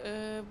the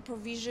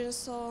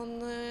provisions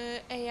on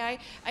AI?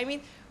 I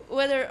mean,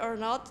 whether or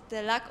not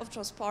the lack of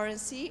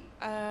transparency,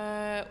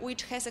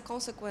 which has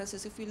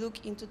consequences if we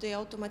look into the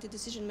automated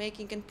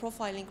decision-making and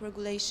profiling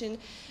regulation,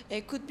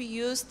 could be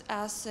used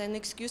as an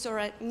excuse or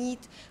a need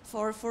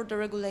for further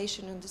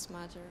regulation on this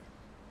matter.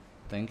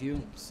 Thank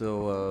you.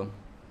 So,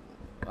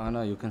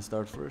 Anna, you can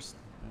start first.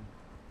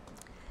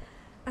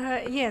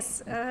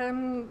 Yes,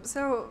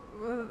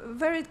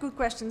 very good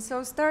question.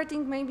 So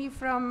starting maybe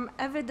from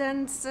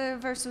evidence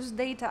versus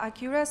data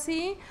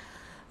accuracy,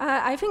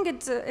 I think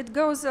it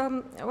goes, I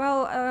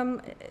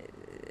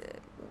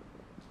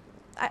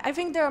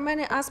think there are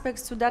many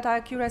aspects to data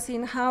accuracy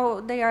and how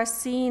they are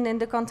seen in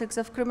the context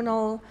of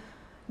criminal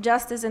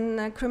justice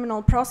and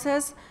criminal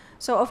process.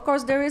 So of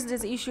course there is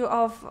this issue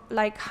of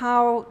like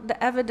how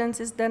the evidence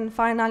is then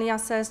finally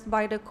assessed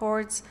by the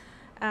courts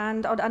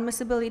and on the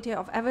admissibility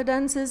of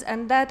evidences,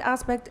 and that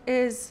aspect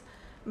is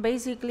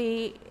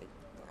basically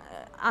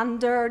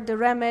under the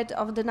remit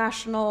of the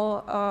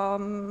national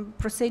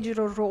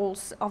procedural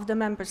rules of the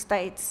member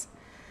states.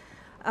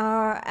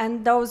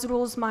 And those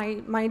rules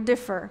might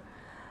differ.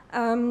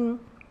 On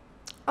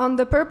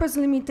the purpose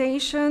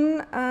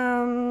limitation,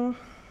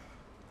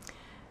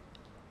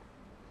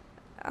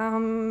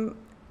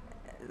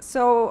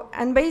 So,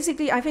 and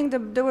basically, I think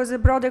there was a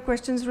broader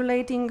questions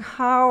relating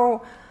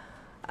how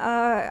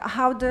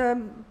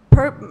the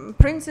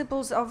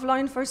principles of law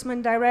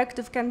enforcement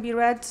directive can be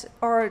read,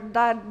 or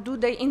that do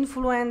they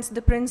influence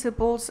the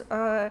principles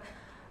of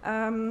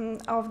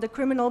the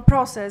criminal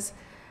process.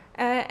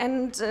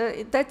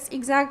 That's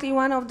exactly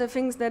one of the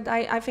things that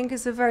I think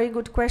is a very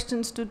good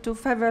question to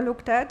further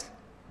looked at,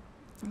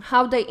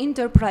 how they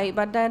interplay,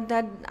 but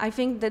that I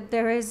think that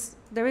there is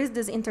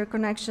this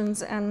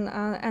interconnections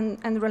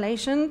and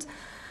relations,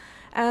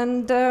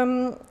 and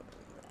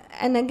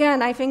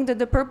again, I think that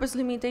the purpose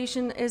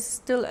limitation is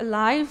still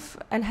alive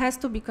and has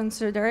to be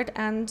considered,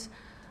 and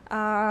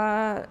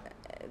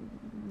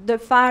the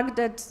fact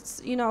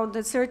that, you know,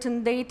 that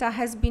certain data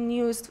has been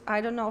used,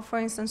 I don't know, for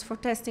instance, for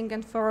testing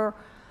and for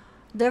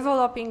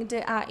developing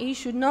the AI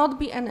should not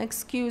be an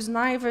excuse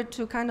neither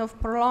to kind of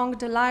prolong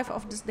the life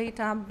of this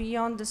data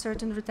beyond the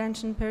certain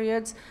retention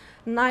periods,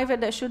 neither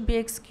there should be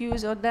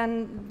excuse or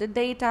then the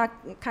data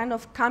kind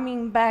of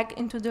coming back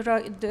into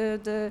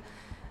the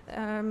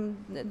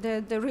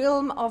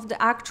realm of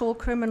the actual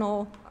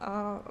criminal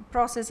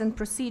process and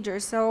procedure.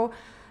 So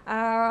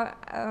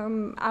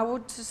I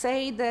would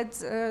say that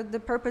the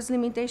purpose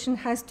limitation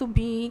has to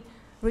be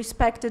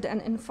respected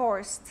and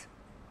enforced.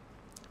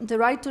 The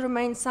right to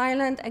remain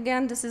silent,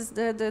 again, this is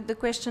the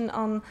question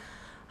on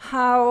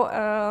how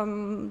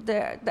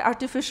the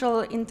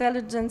artificial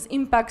intelligence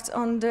impacts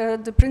on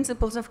the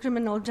principles of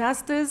criminal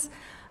justice.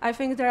 I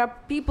think there are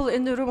people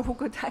in the room who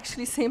could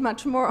actually say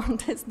much more on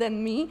this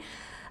than me.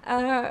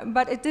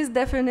 But it is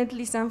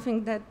definitely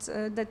something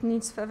that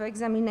needs further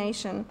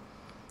examination.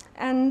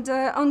 And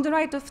on the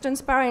right of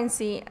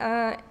transparency,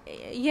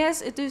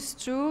 yes, it is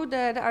true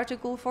that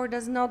Article 4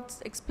 does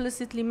not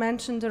explicitly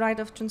mention the right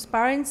of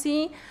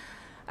transparency,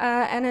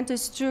 and it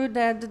is true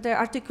that the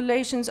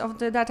articulations of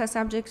the data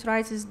subject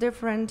rights is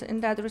different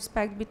in that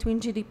respect between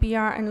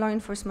GDPR and Law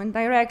Enforcement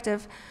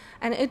Directive.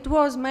 And it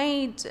was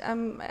made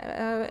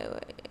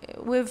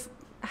with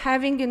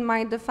having in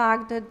mind the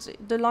fact that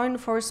the law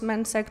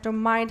enforcement sector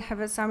might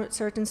have some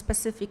certain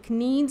specific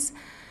needs,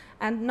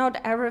 and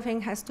not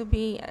everything has to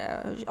be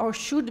or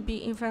should be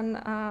even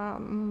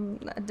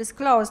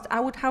disclosed. I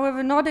would,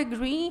 however, not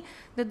agree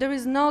that there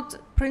is not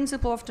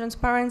principle of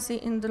transparency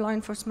in the Law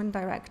Enforcement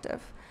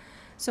Directive.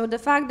 So the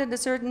fact that the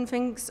certain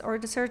things or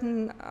the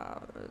certain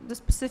the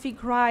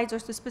specific rights or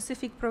the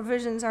specific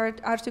provisions are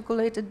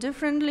articulated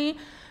differently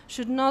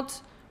should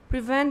not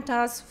prevent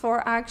us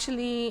for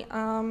actually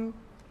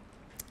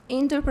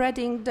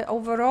interpreting the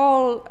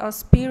overall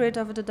spirit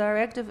of the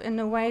directive in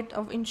a way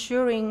of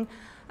ensuring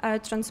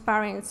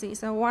transparency.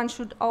 So one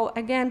should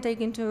again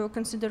take into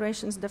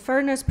considerations the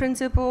fairness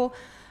principle.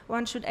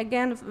 One should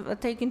again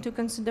take into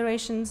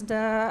considerations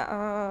the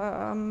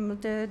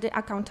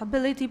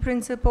accountability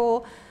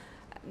principle.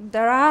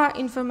 There are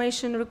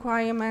information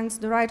requirements,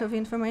 the right of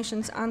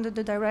information under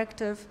the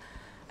directive,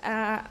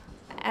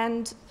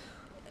 and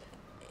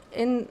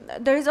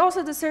there is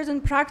also the certain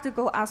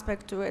practical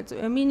aspect to it,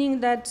 meaning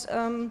that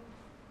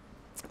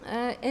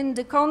in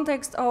the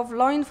context of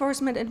law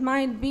enforcement, it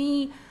might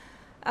be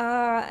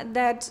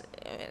that,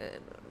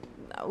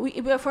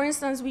 for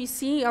instance, we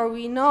see or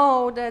we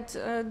know that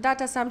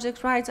data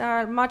subject rights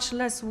are much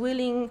less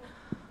willing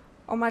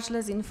or much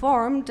less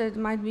informed. It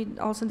might be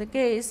also the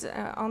case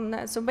on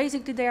that. So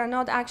basically, they are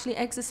not actually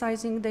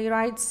exercising their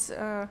rights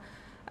in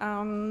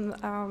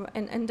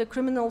the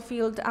criminal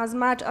field as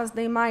much as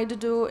they might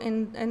do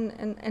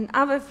in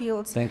other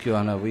fields. Thank you,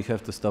 Anna. We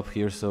have to stop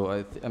here.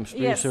 So I'm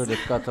pretty sure that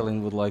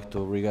Katalin would like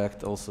to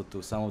react also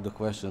to some of the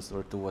questions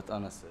or to what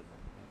Anna said.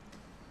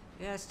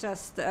 Yes,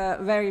 just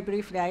very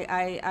briefly,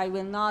 I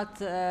will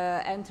not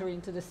enter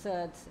into the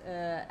third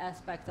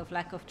aspect of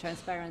lack of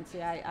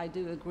transparency. I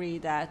do agree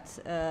that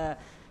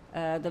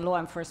the Law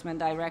Enforcement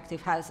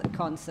Directive has a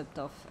concept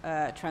of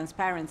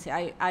transparency.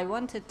 I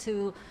wanted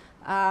to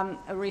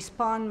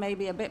respond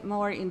maybe a bit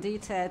more in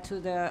detail to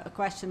the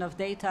question of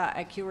data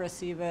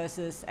accuracy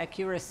versus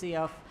accuracy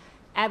of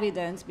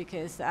evidence,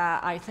 because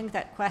I think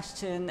that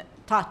question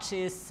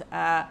touches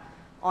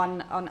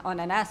on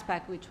an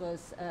aspect which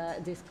was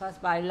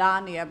discussed by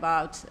Lani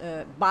about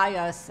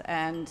bias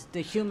and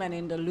the human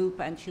in the loop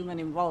and human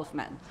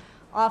involvement.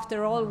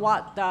 After all,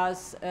 what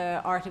does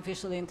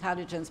artificial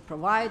intelligence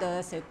provide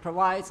us? It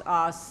provides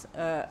us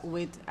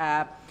with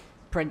a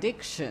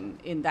prediction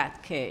in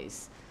that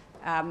case.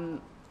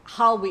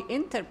 How we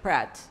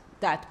interpret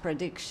that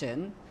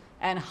prediction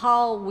and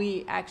how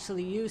we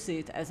actually use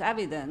it as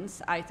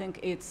evidence, I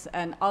think it's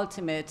an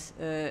ultimate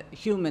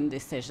human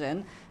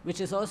decision,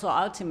 which is also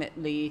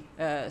ultimately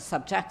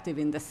subjective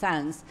in the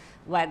sense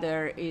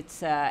whether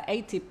it's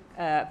 80%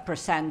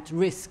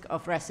 risk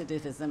of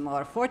recidivism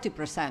or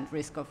 40%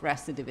 risk of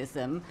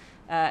recidivism.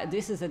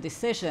 This is a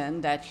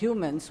decision that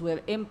humans will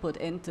input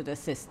into the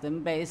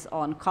system based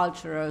on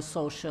cultural,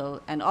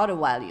 social, and other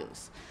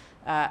values.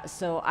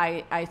 So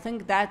I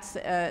think that's,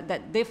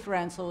 that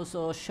difference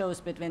also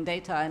shows between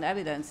data and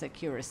evidence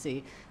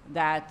accuracy,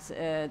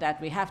 that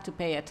we have to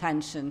pay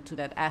attention to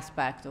that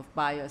aspect of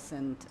bias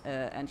and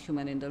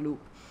human in the loop.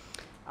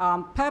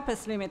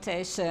 Purpose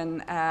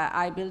limitation,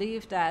 I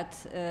believe that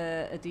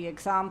the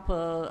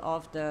example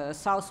of the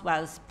South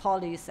Wales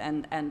police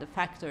and the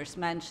factors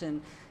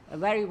mentioned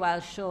very well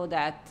show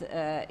that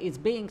it's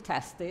being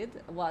tested,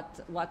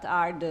 what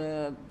are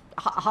the,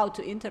 how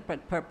to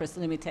interpret purpose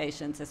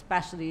limitations,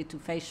 especially to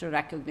facial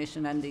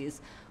recognition and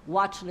these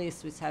watch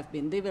lists which have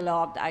been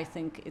developed. I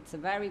think it's a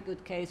very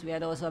good case. We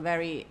had also a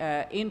very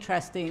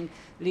interesting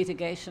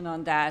litigation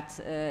on that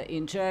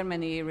in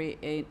Germany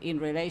in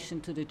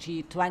relation to the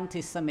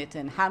G20 summit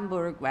in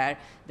Hamburg, where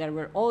there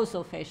were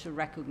also facial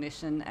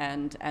recognition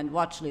and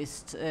watch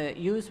list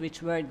used,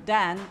 which were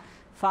then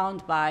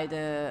found by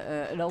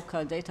the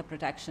local data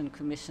protection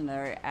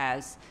commissioner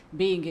as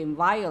being in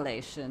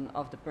violation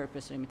of the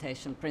purpose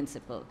limitation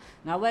principle.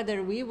 Now,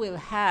 whether we will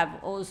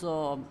have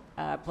also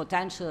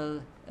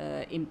potential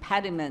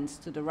impediments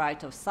to the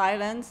right of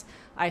silence,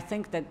 I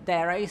think that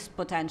there is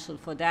potential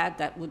for that.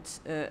 That would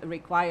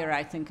require,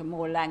 I think, a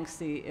more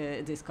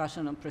lengthy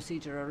discussion on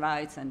procedural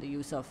rights and the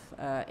use of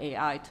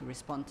AI to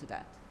respond to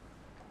that.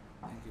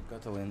 Thank you,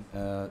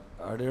 Katalin.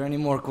 Are there any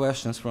more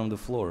questions from the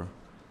floor?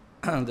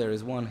 There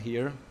is one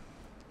here.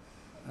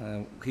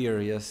 Here,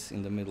 yes,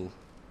 in the middle.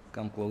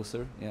 Come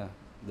closer. Yeah,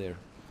 there.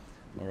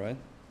 All right.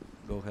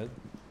 Go ahead.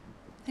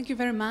 Thank you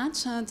very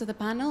much to the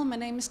panel. My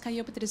name is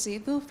Kaio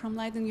Petrisidou from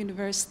Leiden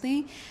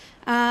University.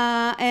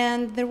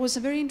 And there was a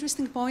very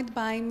interesting point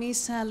by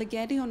Ms.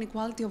 Ligeti on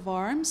equality of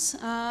arms.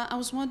 I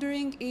was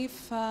wondering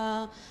if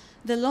the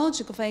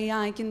logic of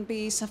AI can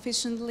be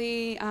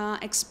sufficiently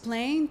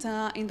explained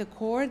in the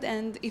court,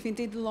 and if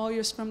indeed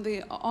lawyers from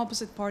the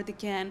opposite party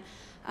can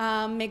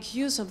make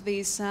use of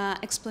this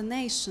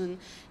explanation.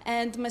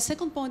 And my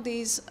second point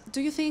is,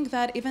 do you think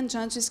that even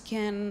judges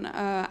can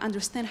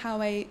understand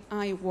how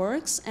AI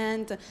works,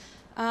 and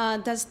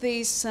does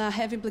this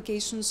have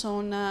implications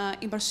on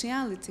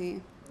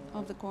impartiality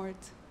of the court?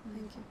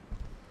 Thank you.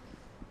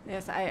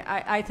 Yes,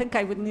 I think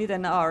I would need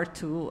an hour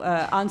to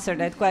answer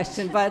that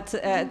question, but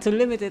to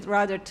limit it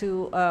rather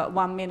to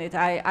 1 minute,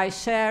 I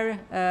share,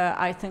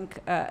 I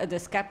think, the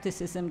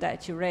skepticism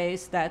that you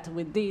raised, that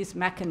with these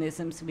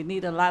mechanisms we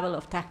need a level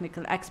of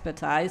technical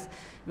expertise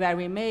where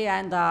we may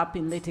end up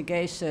in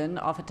litigation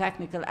of a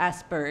technical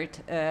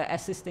expert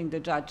assisting the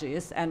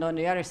judges, and on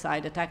the other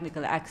side a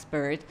technical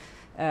expert,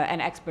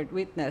 an expert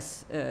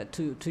witness,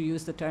 to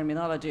use the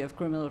terminology of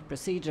criminal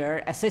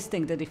procedure,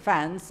 assisting the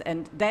defense,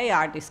 and they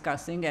are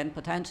discussing, and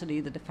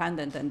potentially the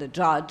defendant and the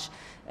judge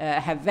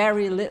have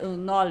very little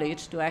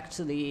knowledge to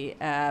actually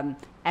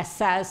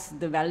assess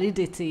the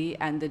validity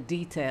and the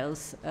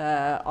details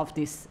of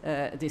this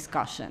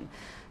discussion.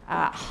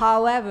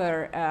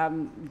 However,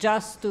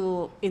 just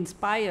to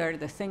inspire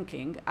the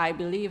thinking, I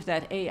believe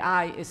that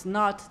AI is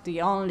not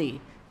the only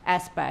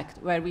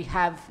aspect where we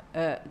have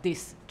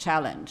this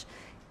challenge.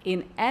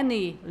 In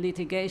any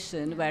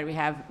litigation where we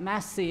have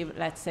massive,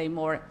 let's say,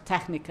 more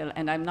technical,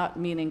 and I'm not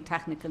meaning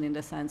technical in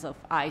the sense of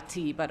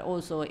IT, but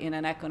also in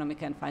an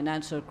economic and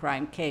financial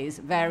crime case,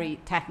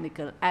 very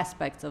technical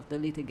aspects of the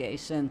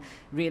litigation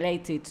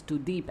related to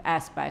deep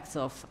aspects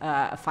of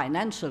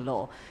financial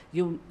law,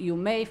 you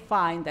may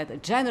find that a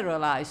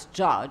generalized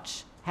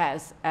judge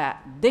has a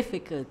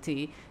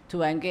difficulty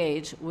to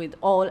engage with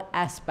all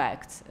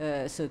aspects,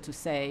 so to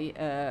say,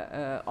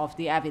 of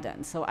the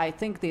evidence. So I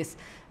think this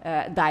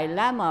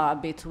dilemma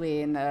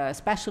between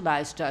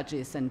specialized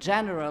judges and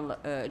general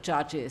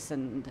judges,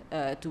 and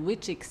to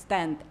which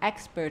extent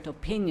expert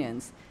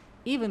opinions,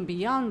 even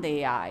beyond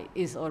AI,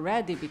 is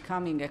already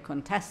becoming a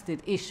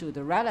contested issue,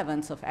 the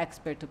relevance of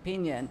expert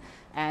opinion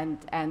and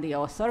the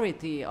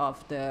authority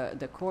of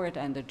the court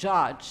and the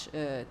judge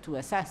to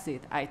assess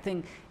it. I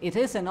think it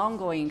is an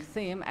ongoing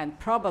theme, and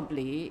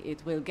probably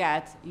it will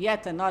get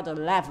yet another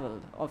level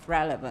of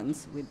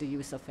relevance with the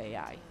use of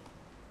AI.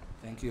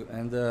 Thank you.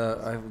 And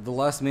the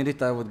last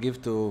minute I would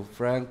give to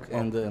Frank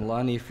and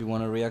Lani, if you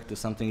want to react to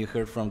something you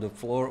heard from the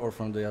floor or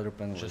from the other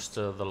panelists. Just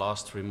the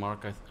last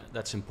remark,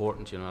 that's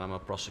important. You know, I'm a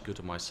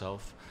prosecutor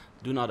myself.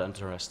 Do not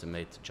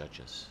underestimate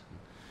judges.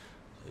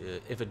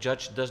 If a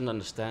judge doesn't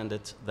understand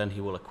it, then he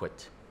will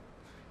acquit.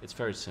 It's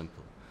very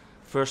simple.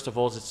 First of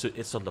all,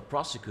 it's on the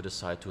prosecutor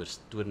side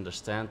to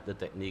understand the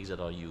techniques that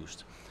are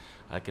used.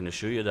 I can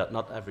assure you that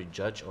not every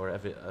judge or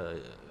every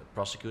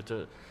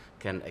prosecutor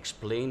can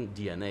explain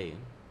DNA.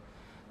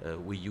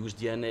 We use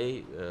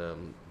DNA,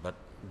 but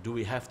do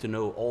we have to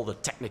know all the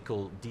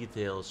technical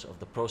details of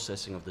the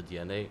processing of the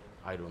DNA?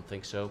 I don't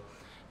think so.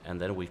 And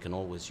then we can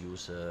always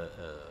use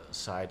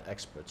side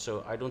experts.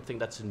 So I don't think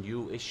that's a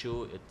new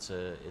issue. It's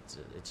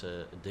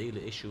a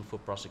daily issue for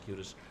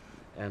prosecutors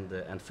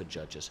and for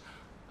judges.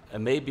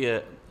 Maybe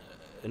an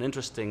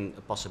interesting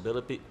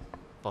possibility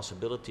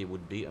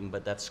would be,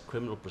 but that's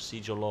criminal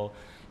procedure law,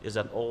 is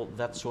that all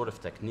that sort of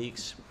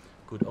techniques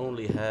could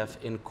only have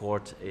in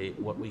court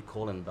what we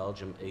call in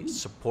Belgium a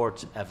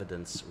support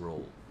evidence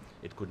role.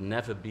 It could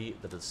never be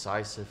the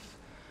decisive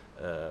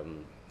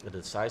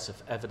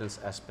evidence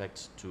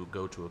aspect to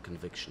go to a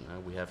conviction.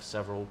 We have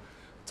several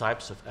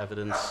types of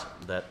evidence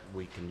that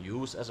we can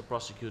use as a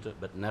prosecutor,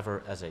 but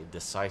never as a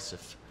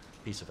decisive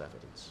piece of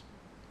evidence.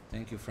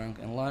 Thank you, Frank.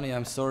 And Lani,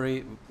 I'm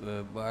sorry,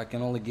 but I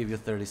can only give you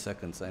 30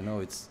 seconds. I know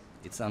it's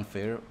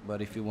unfair,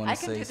 but if you want to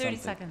say something. I can do 30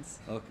 seconds.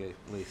 Okay,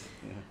 please.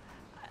 Yeah.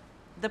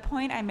 The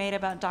point I made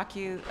about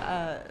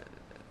data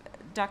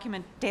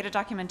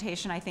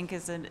documentation, I think,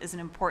 is an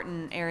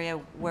important area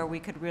where we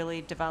could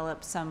really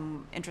develop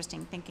some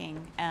interesting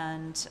thinking.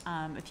 And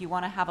if you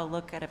want to have a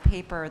look at a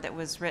paper that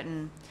was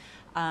written,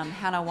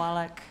 Hannah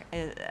Wallach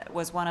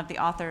was one of the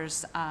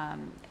authors,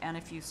 and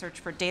if you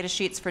search for data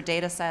sheets for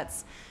data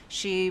sets,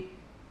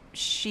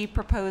 she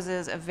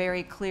proposes a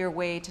very clear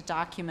way to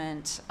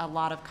document a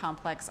lot of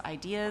complex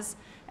ideas.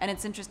 And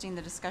it's interesting,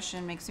 the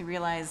discussion makes me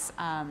realize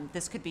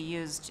this could be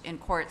used in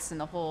courts, and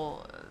the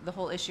whole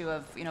issue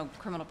of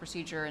criminal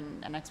procedure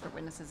and expert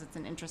witnesses. It's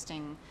an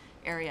interesting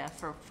area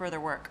for further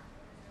work.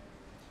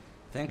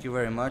 Thank you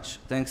very much.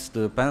 Thanks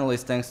to the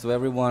panelists, thanks to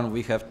everyone.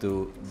 We have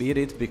to beat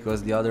it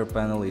because the other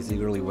panel is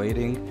eagerly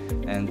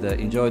waiting. And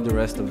enjoy the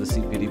rest of the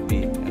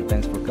CPDP, and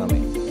thanks for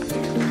coming.